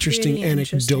interesting Very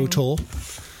interesting.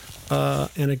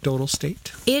 anecdotal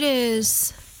state. It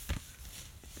is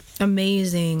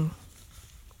amazing.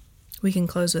 We can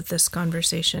close with this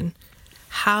conversation.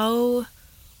 How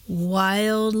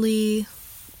wildly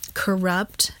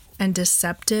corrupt and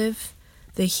deceptive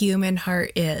the human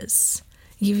heart is.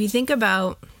 If you think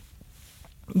about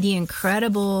the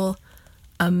incredible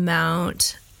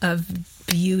amount of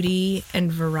beauty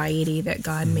and variety that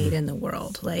God made in the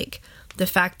world, like the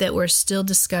fact that we're still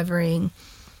discovering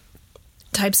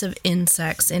types of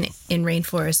insects in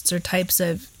rainforests, or types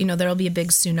of, there'll be a big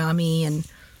tsunami and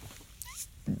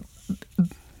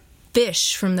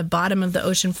fish from the bottom of the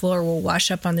ocean floor will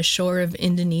wash up on the shore of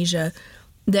Indonesia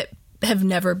that have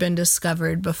never been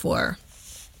discovered before.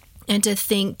 And to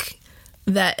think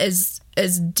that as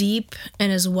deep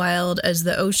and as wild as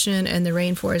the ocean and the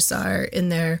rainforests are in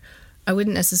their, I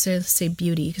wouldn't necessarily say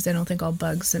beauty, because I don't think all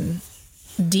bugs and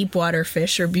deep water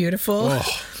fish are beautiful.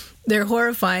 Oh. They're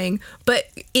horrifying, but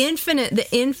the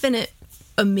infinite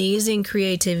amazing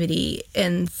creativity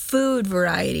and food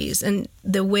varieties, and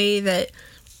the way that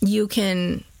you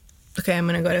can, I'm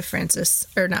going to go to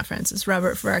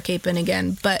Robert Farrar Capon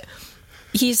again, but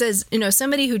he says,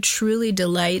 somebody who truly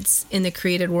delights in the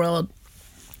created world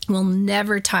will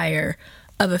never tire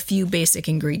of a few basic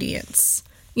ingredients.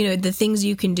 The things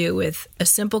you can do with a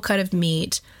simple cut of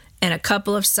meat and a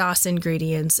couple of sauce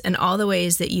ingredients, and all the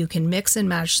ways that you can mix and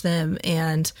match them,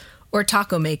 or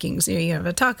taco makings. You have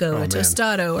a taco,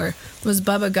 tostado, or was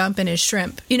Bubba Gump and his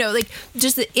shrimp.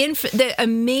 Just the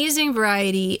amazing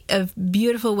variety of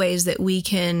beautiful ways that we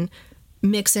can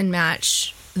mix and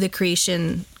match the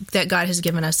creation that God has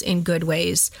given us in good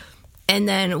ways. And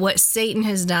then what Satan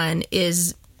has done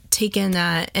is taken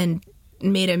that and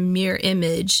made a mirror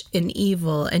image in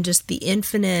evil, and just the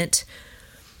infinite,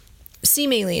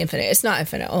 seemingly infinite. It's not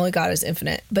infinite. Only God is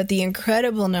infinite. But the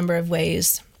incredible number of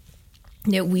ways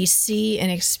that we see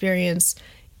and experience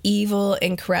evil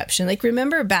and corruption. Like,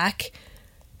 remember back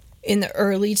in the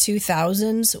early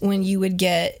 2000s when you would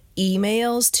get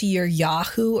emails to your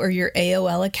Yahoo or your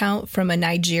AOL account from a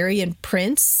Nigerian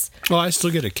prince? Well, I still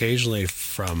get occasionally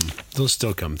those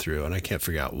still come through, and I can't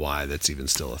figure out why that's even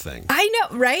still a thing. I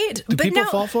know, right? Do people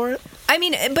fall for it? I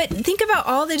mean, but think about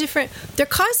all the they're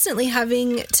constantly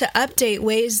having to update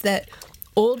ways that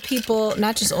old people,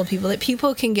 not just old people, that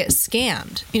people can get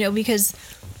scammed, because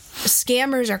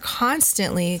scammers are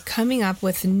constantly coming up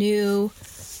with new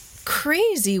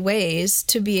crazy ways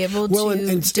to be able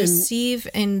to deceive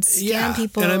and scam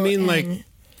people. And I mean,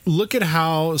 look at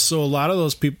how, so a lot of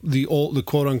those people, the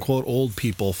quote unquote old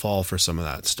people, fall for some of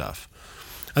that stuff.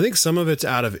 I think some of it's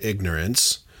out of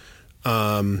ignorance.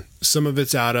 Some of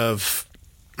it's out of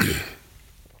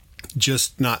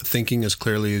just not thinking as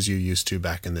clearly as you used to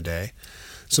back in the day.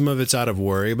 Some of it's out of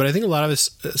worry, but I think a lot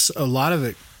of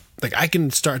it, like, I can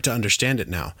start to understand it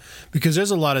now, because there's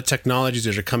a lot of technologies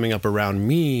that are coming up around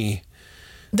me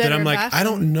that I'm like, baffling. I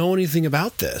don't know anything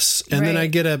about this. And then I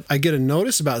get a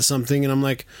notice about something, and I'm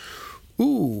like,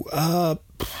 ooh, gosh,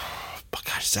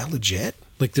 is that legit?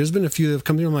 Like, there's been a few that have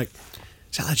come through. I'm like,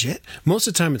 is that legit? Most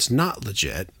of the time it's not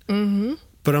legit. Mm-hmm.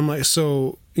 But I'm like,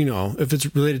 so, if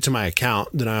it's related to my account,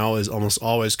 then I almost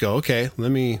always go, okay,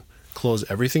 let me close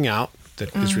everything out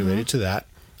that is related to that,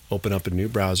 open up a new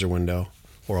browser window,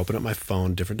 or open up my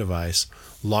phone, different device,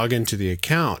 log into the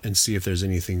account and see if there's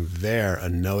anything there, a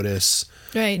notice.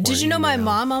 Right. Did you know my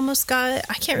mom almost got it?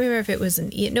 I can't remember if it was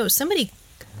somebody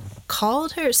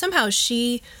called her. Somehow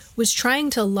she was trying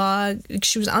to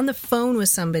she was on the phone with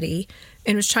somebody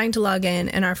and was trying to log in,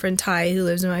 and our friend Ty, who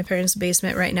lives in my parents'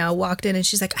 basement right now, walked in, and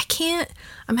she's like,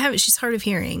 she's hard of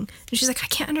hearing. And she's like, I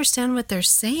can't understand what they're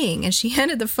saying. And she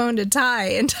handed the phone to Ty,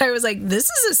 and Ty was like, this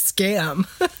is a scam.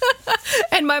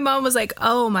 And my mom was like,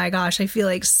 oh my gosh, I feel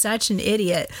like such an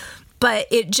idiot. But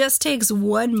it just takes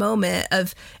one moment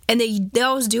and they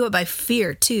always do it by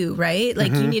fear too, right?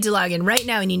 Like, you need to log in right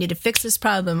now and you need to fix this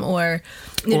problem, or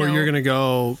you're going to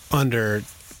go under.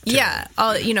 Yeah,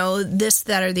 this,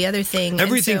 that, or the other thing.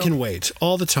 Everything can wait.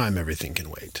 All the time, everything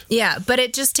can wait. Yeah, but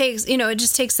it just takes,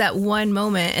 that one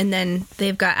moment, and then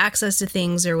they've got access to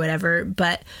things or whatever.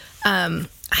 But I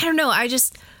don't know. I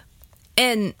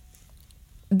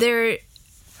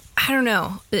don't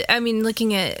know. I mean,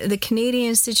 looking at the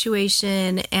Canadian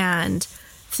situation and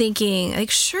thinking, like,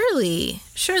 surely,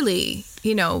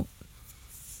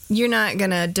 you're not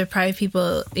gonna deprive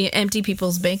people, empty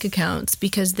people's bank accounts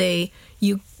because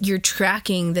you're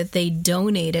tracking that they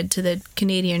donated to the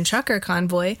Canadian trucker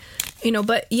convoy,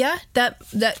 But yeah, that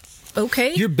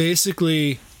okay. You're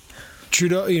basically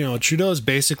Trudeau. Trudeau is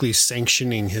basically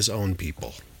sanctioning his own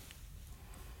people,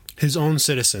 his own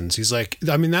citizens. He's like,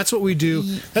 I mean, that's what we do.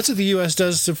 That's what the U.S.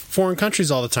 does to foreign countries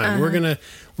all the time.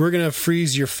 We're gonna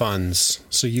freeze your funds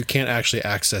so you can't actually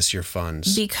access your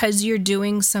funds because you're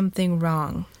doing something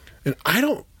wrong. And I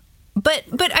don't. But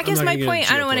I guess my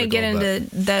point, I don't want to get into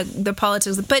the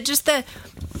politics, but just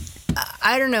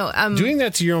I don't know. Doing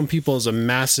that to your own people is a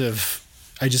massive,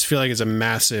 I just feel like it's a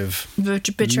massive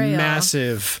betrayal,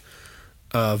 massive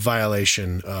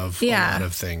violation of a lot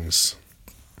of things.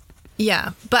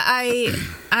 Yeah, but I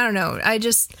don't know.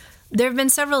 There have been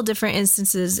several different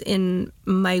instances in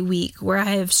my week where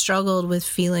I have struggled with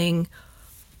feeling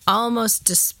almost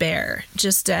despair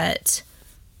just at,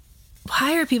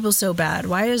 why are people so bad?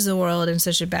 Why is the world in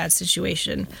such a bad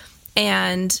situation?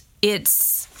 And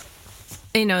it's,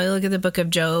 you look at the book of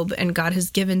Job, and God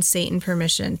has given Satan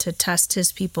permission to test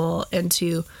his people and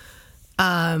to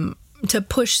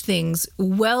push things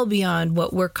well beyond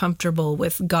what we're comfortable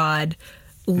with God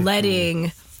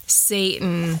letting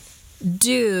Satan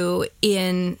do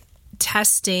in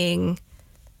testing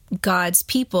God's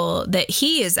people that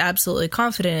he is absolutely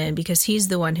confident in, because he's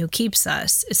the one who keeps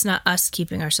us. It's not us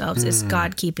keeping ourselves. It's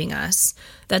God keeping us.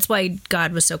 That's why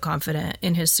God was so confident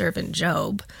in his servant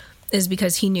Job, is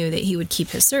because he knew that he would keep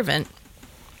his servant.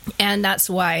 And that's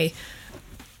why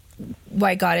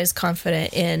God is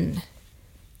confident in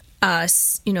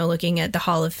us, looking at the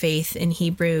Hall of Faith in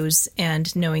Hebrews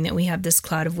and knowing that we have this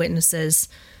cloud of witnesses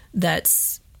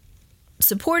that's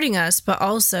supporting us, but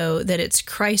also that it's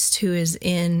Christ who is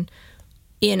in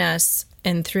us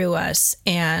and through us.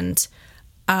 And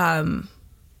I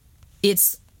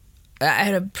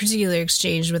had a particular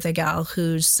exchange with a gal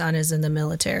whose son is in the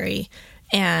military,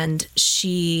 and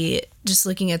she, just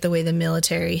looking at the way the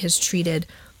military has treated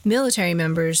military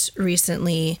members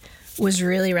recently, was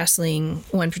really wrestling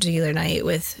one particular night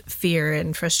with fear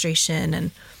and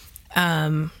frustration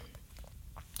and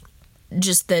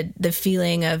just the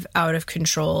feeling of out of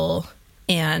control.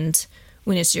 And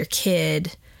when it's your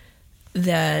kid,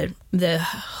 the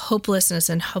hopelessness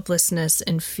and helplessness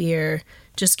and fear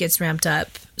just gets ramped up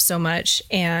so much.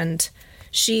 And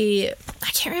I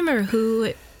can't remember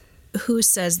who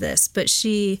says this, but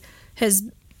she has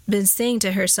been saying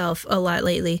to herself a lot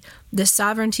lately, the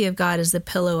sovereignty of God is the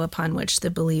pillow upon which the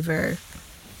believer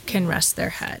can rest their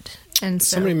head. And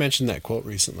so, somebody mentioned that quote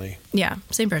recently. Yeah,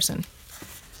 same person.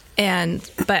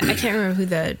 But I can't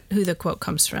remember who the quote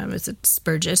comes from. Is it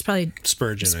Spurgeon? It's probably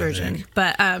Spurgeon.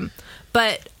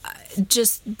 But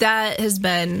just that has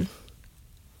been,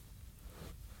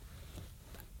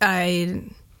 I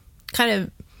kind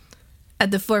of at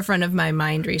the forefront of my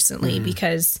mind recently,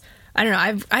 because I don't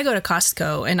know, I go to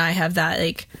Costco and I have that,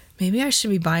 like, maybe I should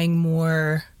be buying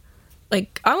more.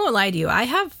 Like, I won't lie to you,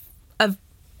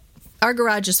 our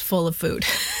garage is full of food.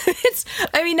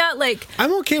 Not like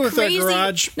I'm okay with crazy, our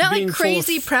garage not being like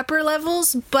crazy prepper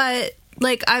levels, but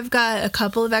like I've got a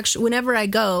couple of extra. Whenever I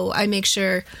go, I make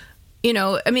sure,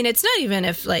 it's not even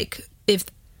if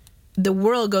the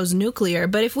world goes nuclear,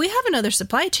 but if we have another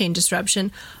supply chain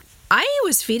disruption, I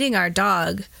was feeding our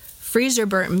dog freezer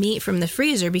burnt meat from the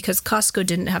freezer because Costco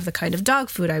didn't have the kind of dog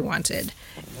food I wanted.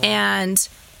 And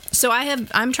so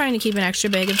I'm trying to keep an extra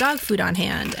bag of dog food on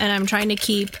hand, and I'm trying to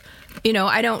keep,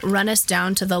 I don't run us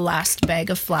down to the last bag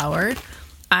of flour.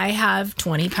 I have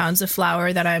 20 pounds of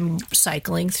flour that I'm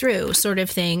cycling through, sort of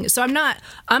thing. So I'm not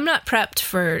prepped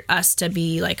for us to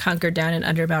be like hunkered down in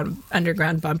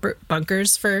underground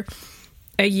bunkers for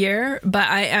a year, but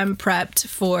I am prepped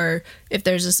for if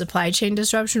there's a supply chain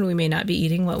disruption, we may not be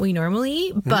eating what we normally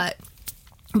eat. But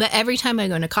every time I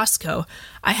go into Costco,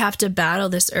 I have to battle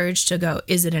this urge to go,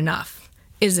 is it enough?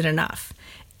 Is it enough?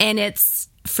 And it's,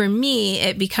 for me,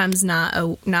 it becomes not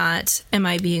am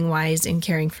I being wise in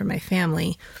caring for my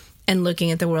family and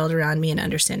looking at the world around me and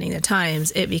understanding the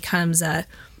times. It becomes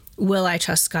will I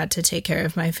trust God to take care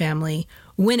of my family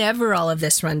whenever all of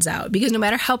this runs out? Because no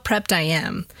matter how prepped I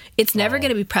am, it's never going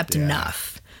to be prepped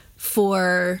enough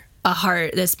for a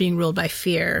heart that's being ruled by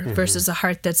fear versus a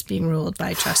heart that's being ruled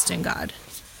by trust in God.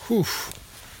 Whew.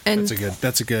 And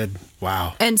that's a good,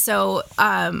 wow. And so,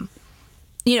 and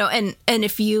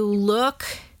if you look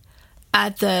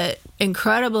at the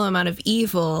incredible amount of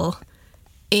evil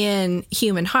in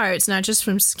human hearts, not just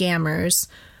from scammers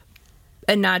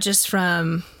and not just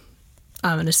from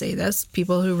I'm going to say this,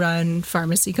 people who run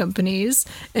pharmacy companies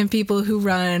and people who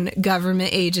run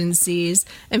government agencies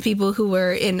and people who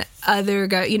were in other,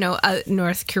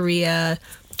 North Korea,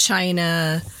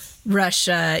 China,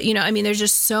 Russia, I mean, there's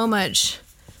just so much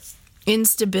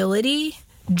instability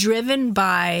driven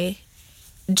by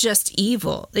just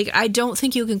evil. Like, I don't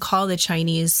think you can call the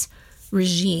Chinese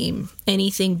regime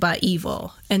anything but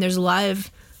evil. And there's a lot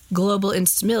of global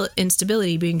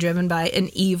instability being driven by an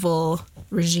evil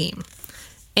regime.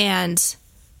 And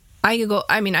I could go,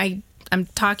 I'm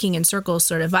talking in circles,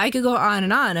 sort of. I could go on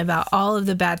and on about all of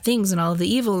the bad things and all of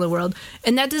the evil in the world.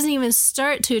 And that doesn't even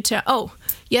start to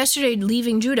yesterday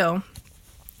leaving judo,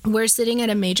 we're sitting at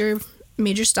a major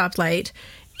stoplight,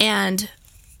 and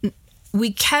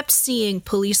we kept seeing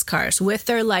police cars with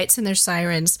their lights and their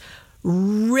sirens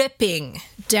ripping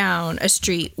down a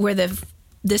street where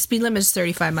the speed limit is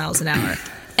 35 miles an hour,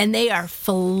 and they are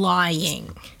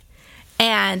flying.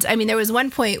 And I mean, there was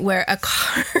one point where a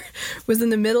car was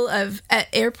in the middle of an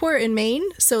airport in Maine,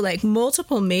 so like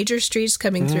multiple major streets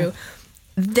coming through.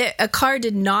 A car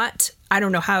did not, I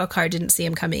don't know how a car didn't see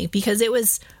him coming, because it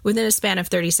was within a span of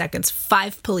 30 seconds,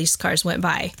 5 police cars went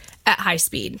by at high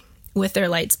speed with their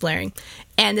lights blaring.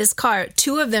 And this car,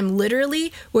 2 of them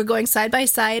literally were going side by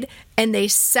side, and they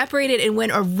separated and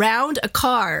went around a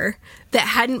car that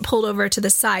hadn't pulled over to the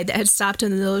side, that had stopped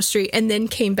in the middle of the street, and then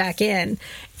came back in.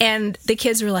 And the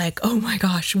kids were like, oh my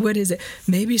gosh, what is it?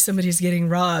 Maybe somebody's getting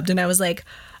robbed. And I was like,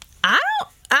 I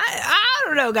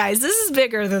don't know, guys. This is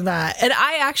bigger than that. And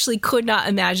I actually could not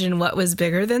imagine what was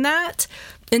bigger than that.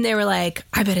 And they were like,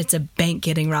 I bet it's a bank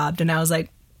getting robbed. And I was like,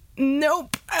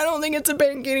 nope, I don't think it's a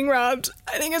bank getting robbed.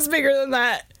 I think it's bigger than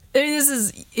that. I mean,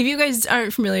 if you guys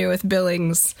aren't familiar with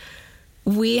Billings,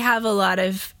 we have a lot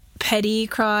of petty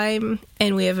crime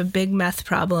and we have a big meth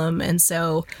problem. And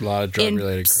so a lot of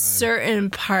drug-related crime. Certain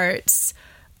parts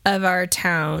of our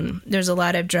town, there's a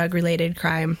lot of drug-related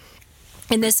crime.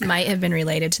 And this might have been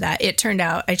related to that. It turned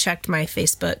out, I checked my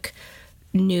Facebook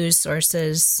news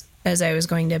sources as I was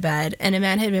going to bed, and a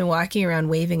man had been walking around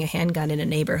waving a handgun in a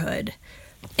neighborhood.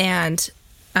 And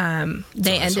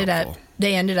they ended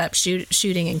up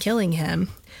shooting and killing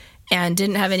him, and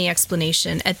didn't have any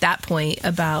explanation at that point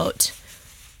about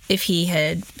if he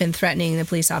had been threatening the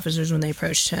police officers when they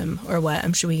approached him or what.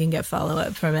 I'm sure we can get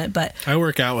follow-up from it. But I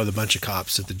work out with a bunch of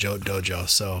cops at the dojo,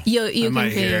 so you can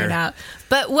figure it out.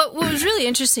 But what was really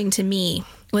interesting to me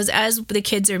was, as the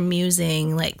kids are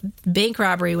musing, like, bank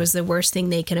robbery was the worst thing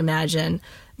they could imagine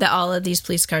that all of these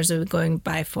police cars are going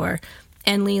by for.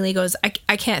 And Lily goes,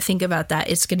 I can't think about that.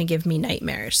 It's going to give me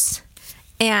nightmares.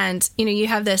 And, you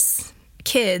have this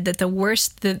kid that the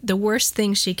worst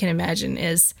thing she can imagine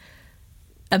is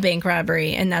a bank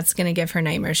robbery, and that's going to give her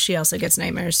nightmares. She also gets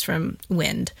nightmares from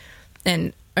wind,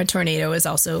 and a tornado is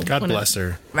also... God bless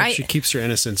her. Right? She keeps her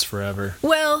innocence forever.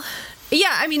 Well,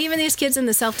 yeah, I mean, even these kids in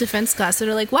the self-defense class that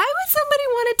are like, why would somebody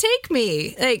want to take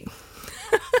me? Like,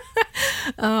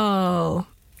 oh...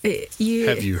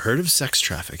 Have you heard of sex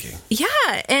trafficking?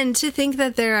 Yeah, and to think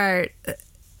that there are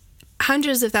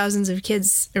hundreds of thousands of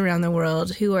kids around the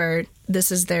world who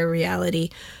this is their reality.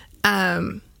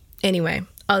 Anyway,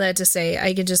 all that to say,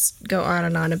 I could just go on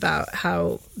and on about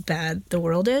how bad the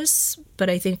world is, but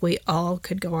I think we all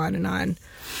could go on and on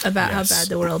about how bad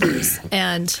the world is.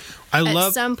 And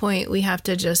at some point, we have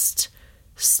to just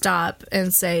stop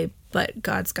and say, but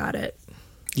God's got it.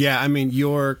 Yeah, I mean,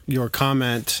 your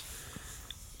comment...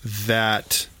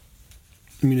 that,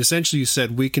 I mean, essentially you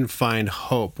said we can find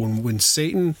hope when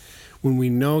Satan, when we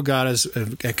know God has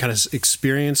kind of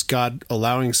experienced God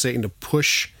allowing Satan to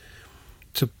push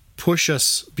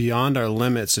us beyond our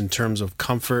limits in terms of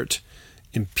comfort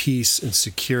and peace and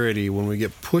security. When we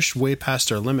get pushed way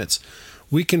past our limits,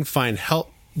 we can find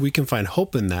help. We can find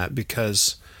hope in that,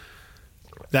 because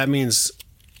that means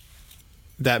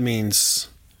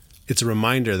it's a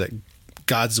reminder that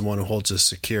God's the one who holds us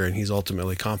secure, and he's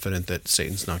ultimately confident that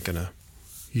Satan's not going to...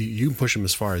 You can push them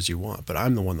as far as you want, but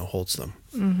I'm the one that holds them,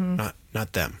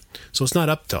 not them. So it's not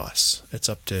up to us. It's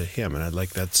up to him, and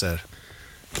that's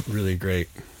really great.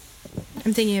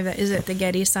 I'm thinking of it. Is it the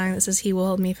Getty song that says, he will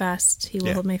hold me fast? He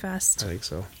will hold me fast. I think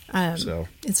so.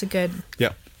 It's a good,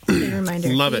 good reminder.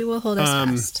 Love it. He will hold us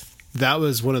fast. That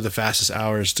was one of the fastest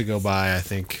hours to go by, I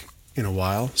think, in a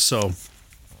while. So...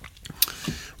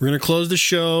 we're going to close the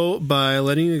show by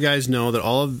letting you guys know that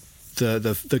all of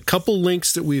the couple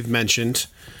links that we've mentioned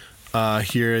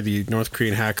here, the North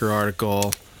Korean hacker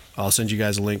article, I'll send you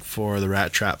guys a link for the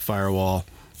Rat Trap Firewall,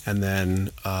 and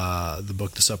then the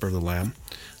book, The Supper of the Lamb,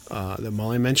 that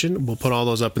Molly mentioned. We'll put all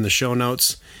those up in the show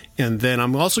notes. And then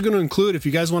I'm also going to include, if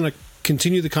you guys want to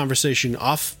continue the conversation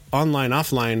online,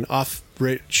 offline, off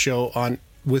show on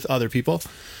with other people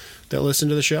that listen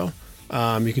to the show,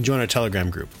 you can join our Telegram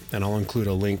group, and I'll include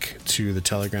a link to the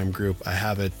Telegram group. I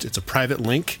have it. It's a private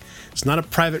link. It's not a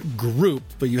private group,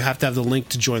 but you have to have the link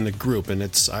to join the group, and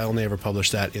I only ever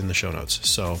publish that in the show notes.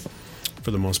 So,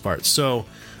 for the most part. So,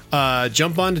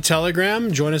 jump on to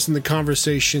Telegram, join us in the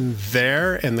conversation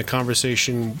there, and the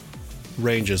conversation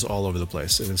ranges all over the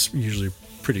place, and it's usually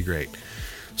pretty great.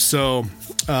 So,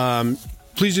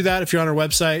 please do that if you're on our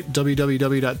website,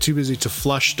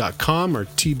 www.toobusytoflush.com or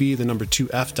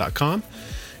tb2f.com.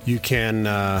 You can,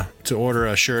 to order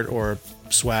a shirt or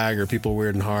swag or People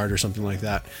Weird and Hard or something like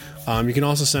that. You can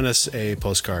also send us a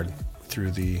postcard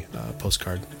through the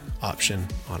postcard option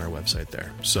on our website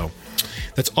there. So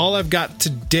that's all I've got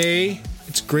today.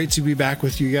 It's great to be back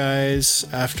with you guys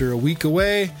after a week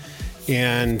away.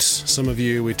 And some of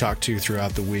you we talked to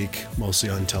throughout the week, mostly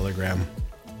on Telegram.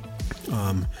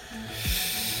 And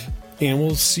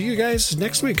we'll see you guys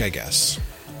next week, I guess.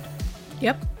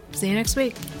 Yep. See you next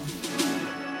week.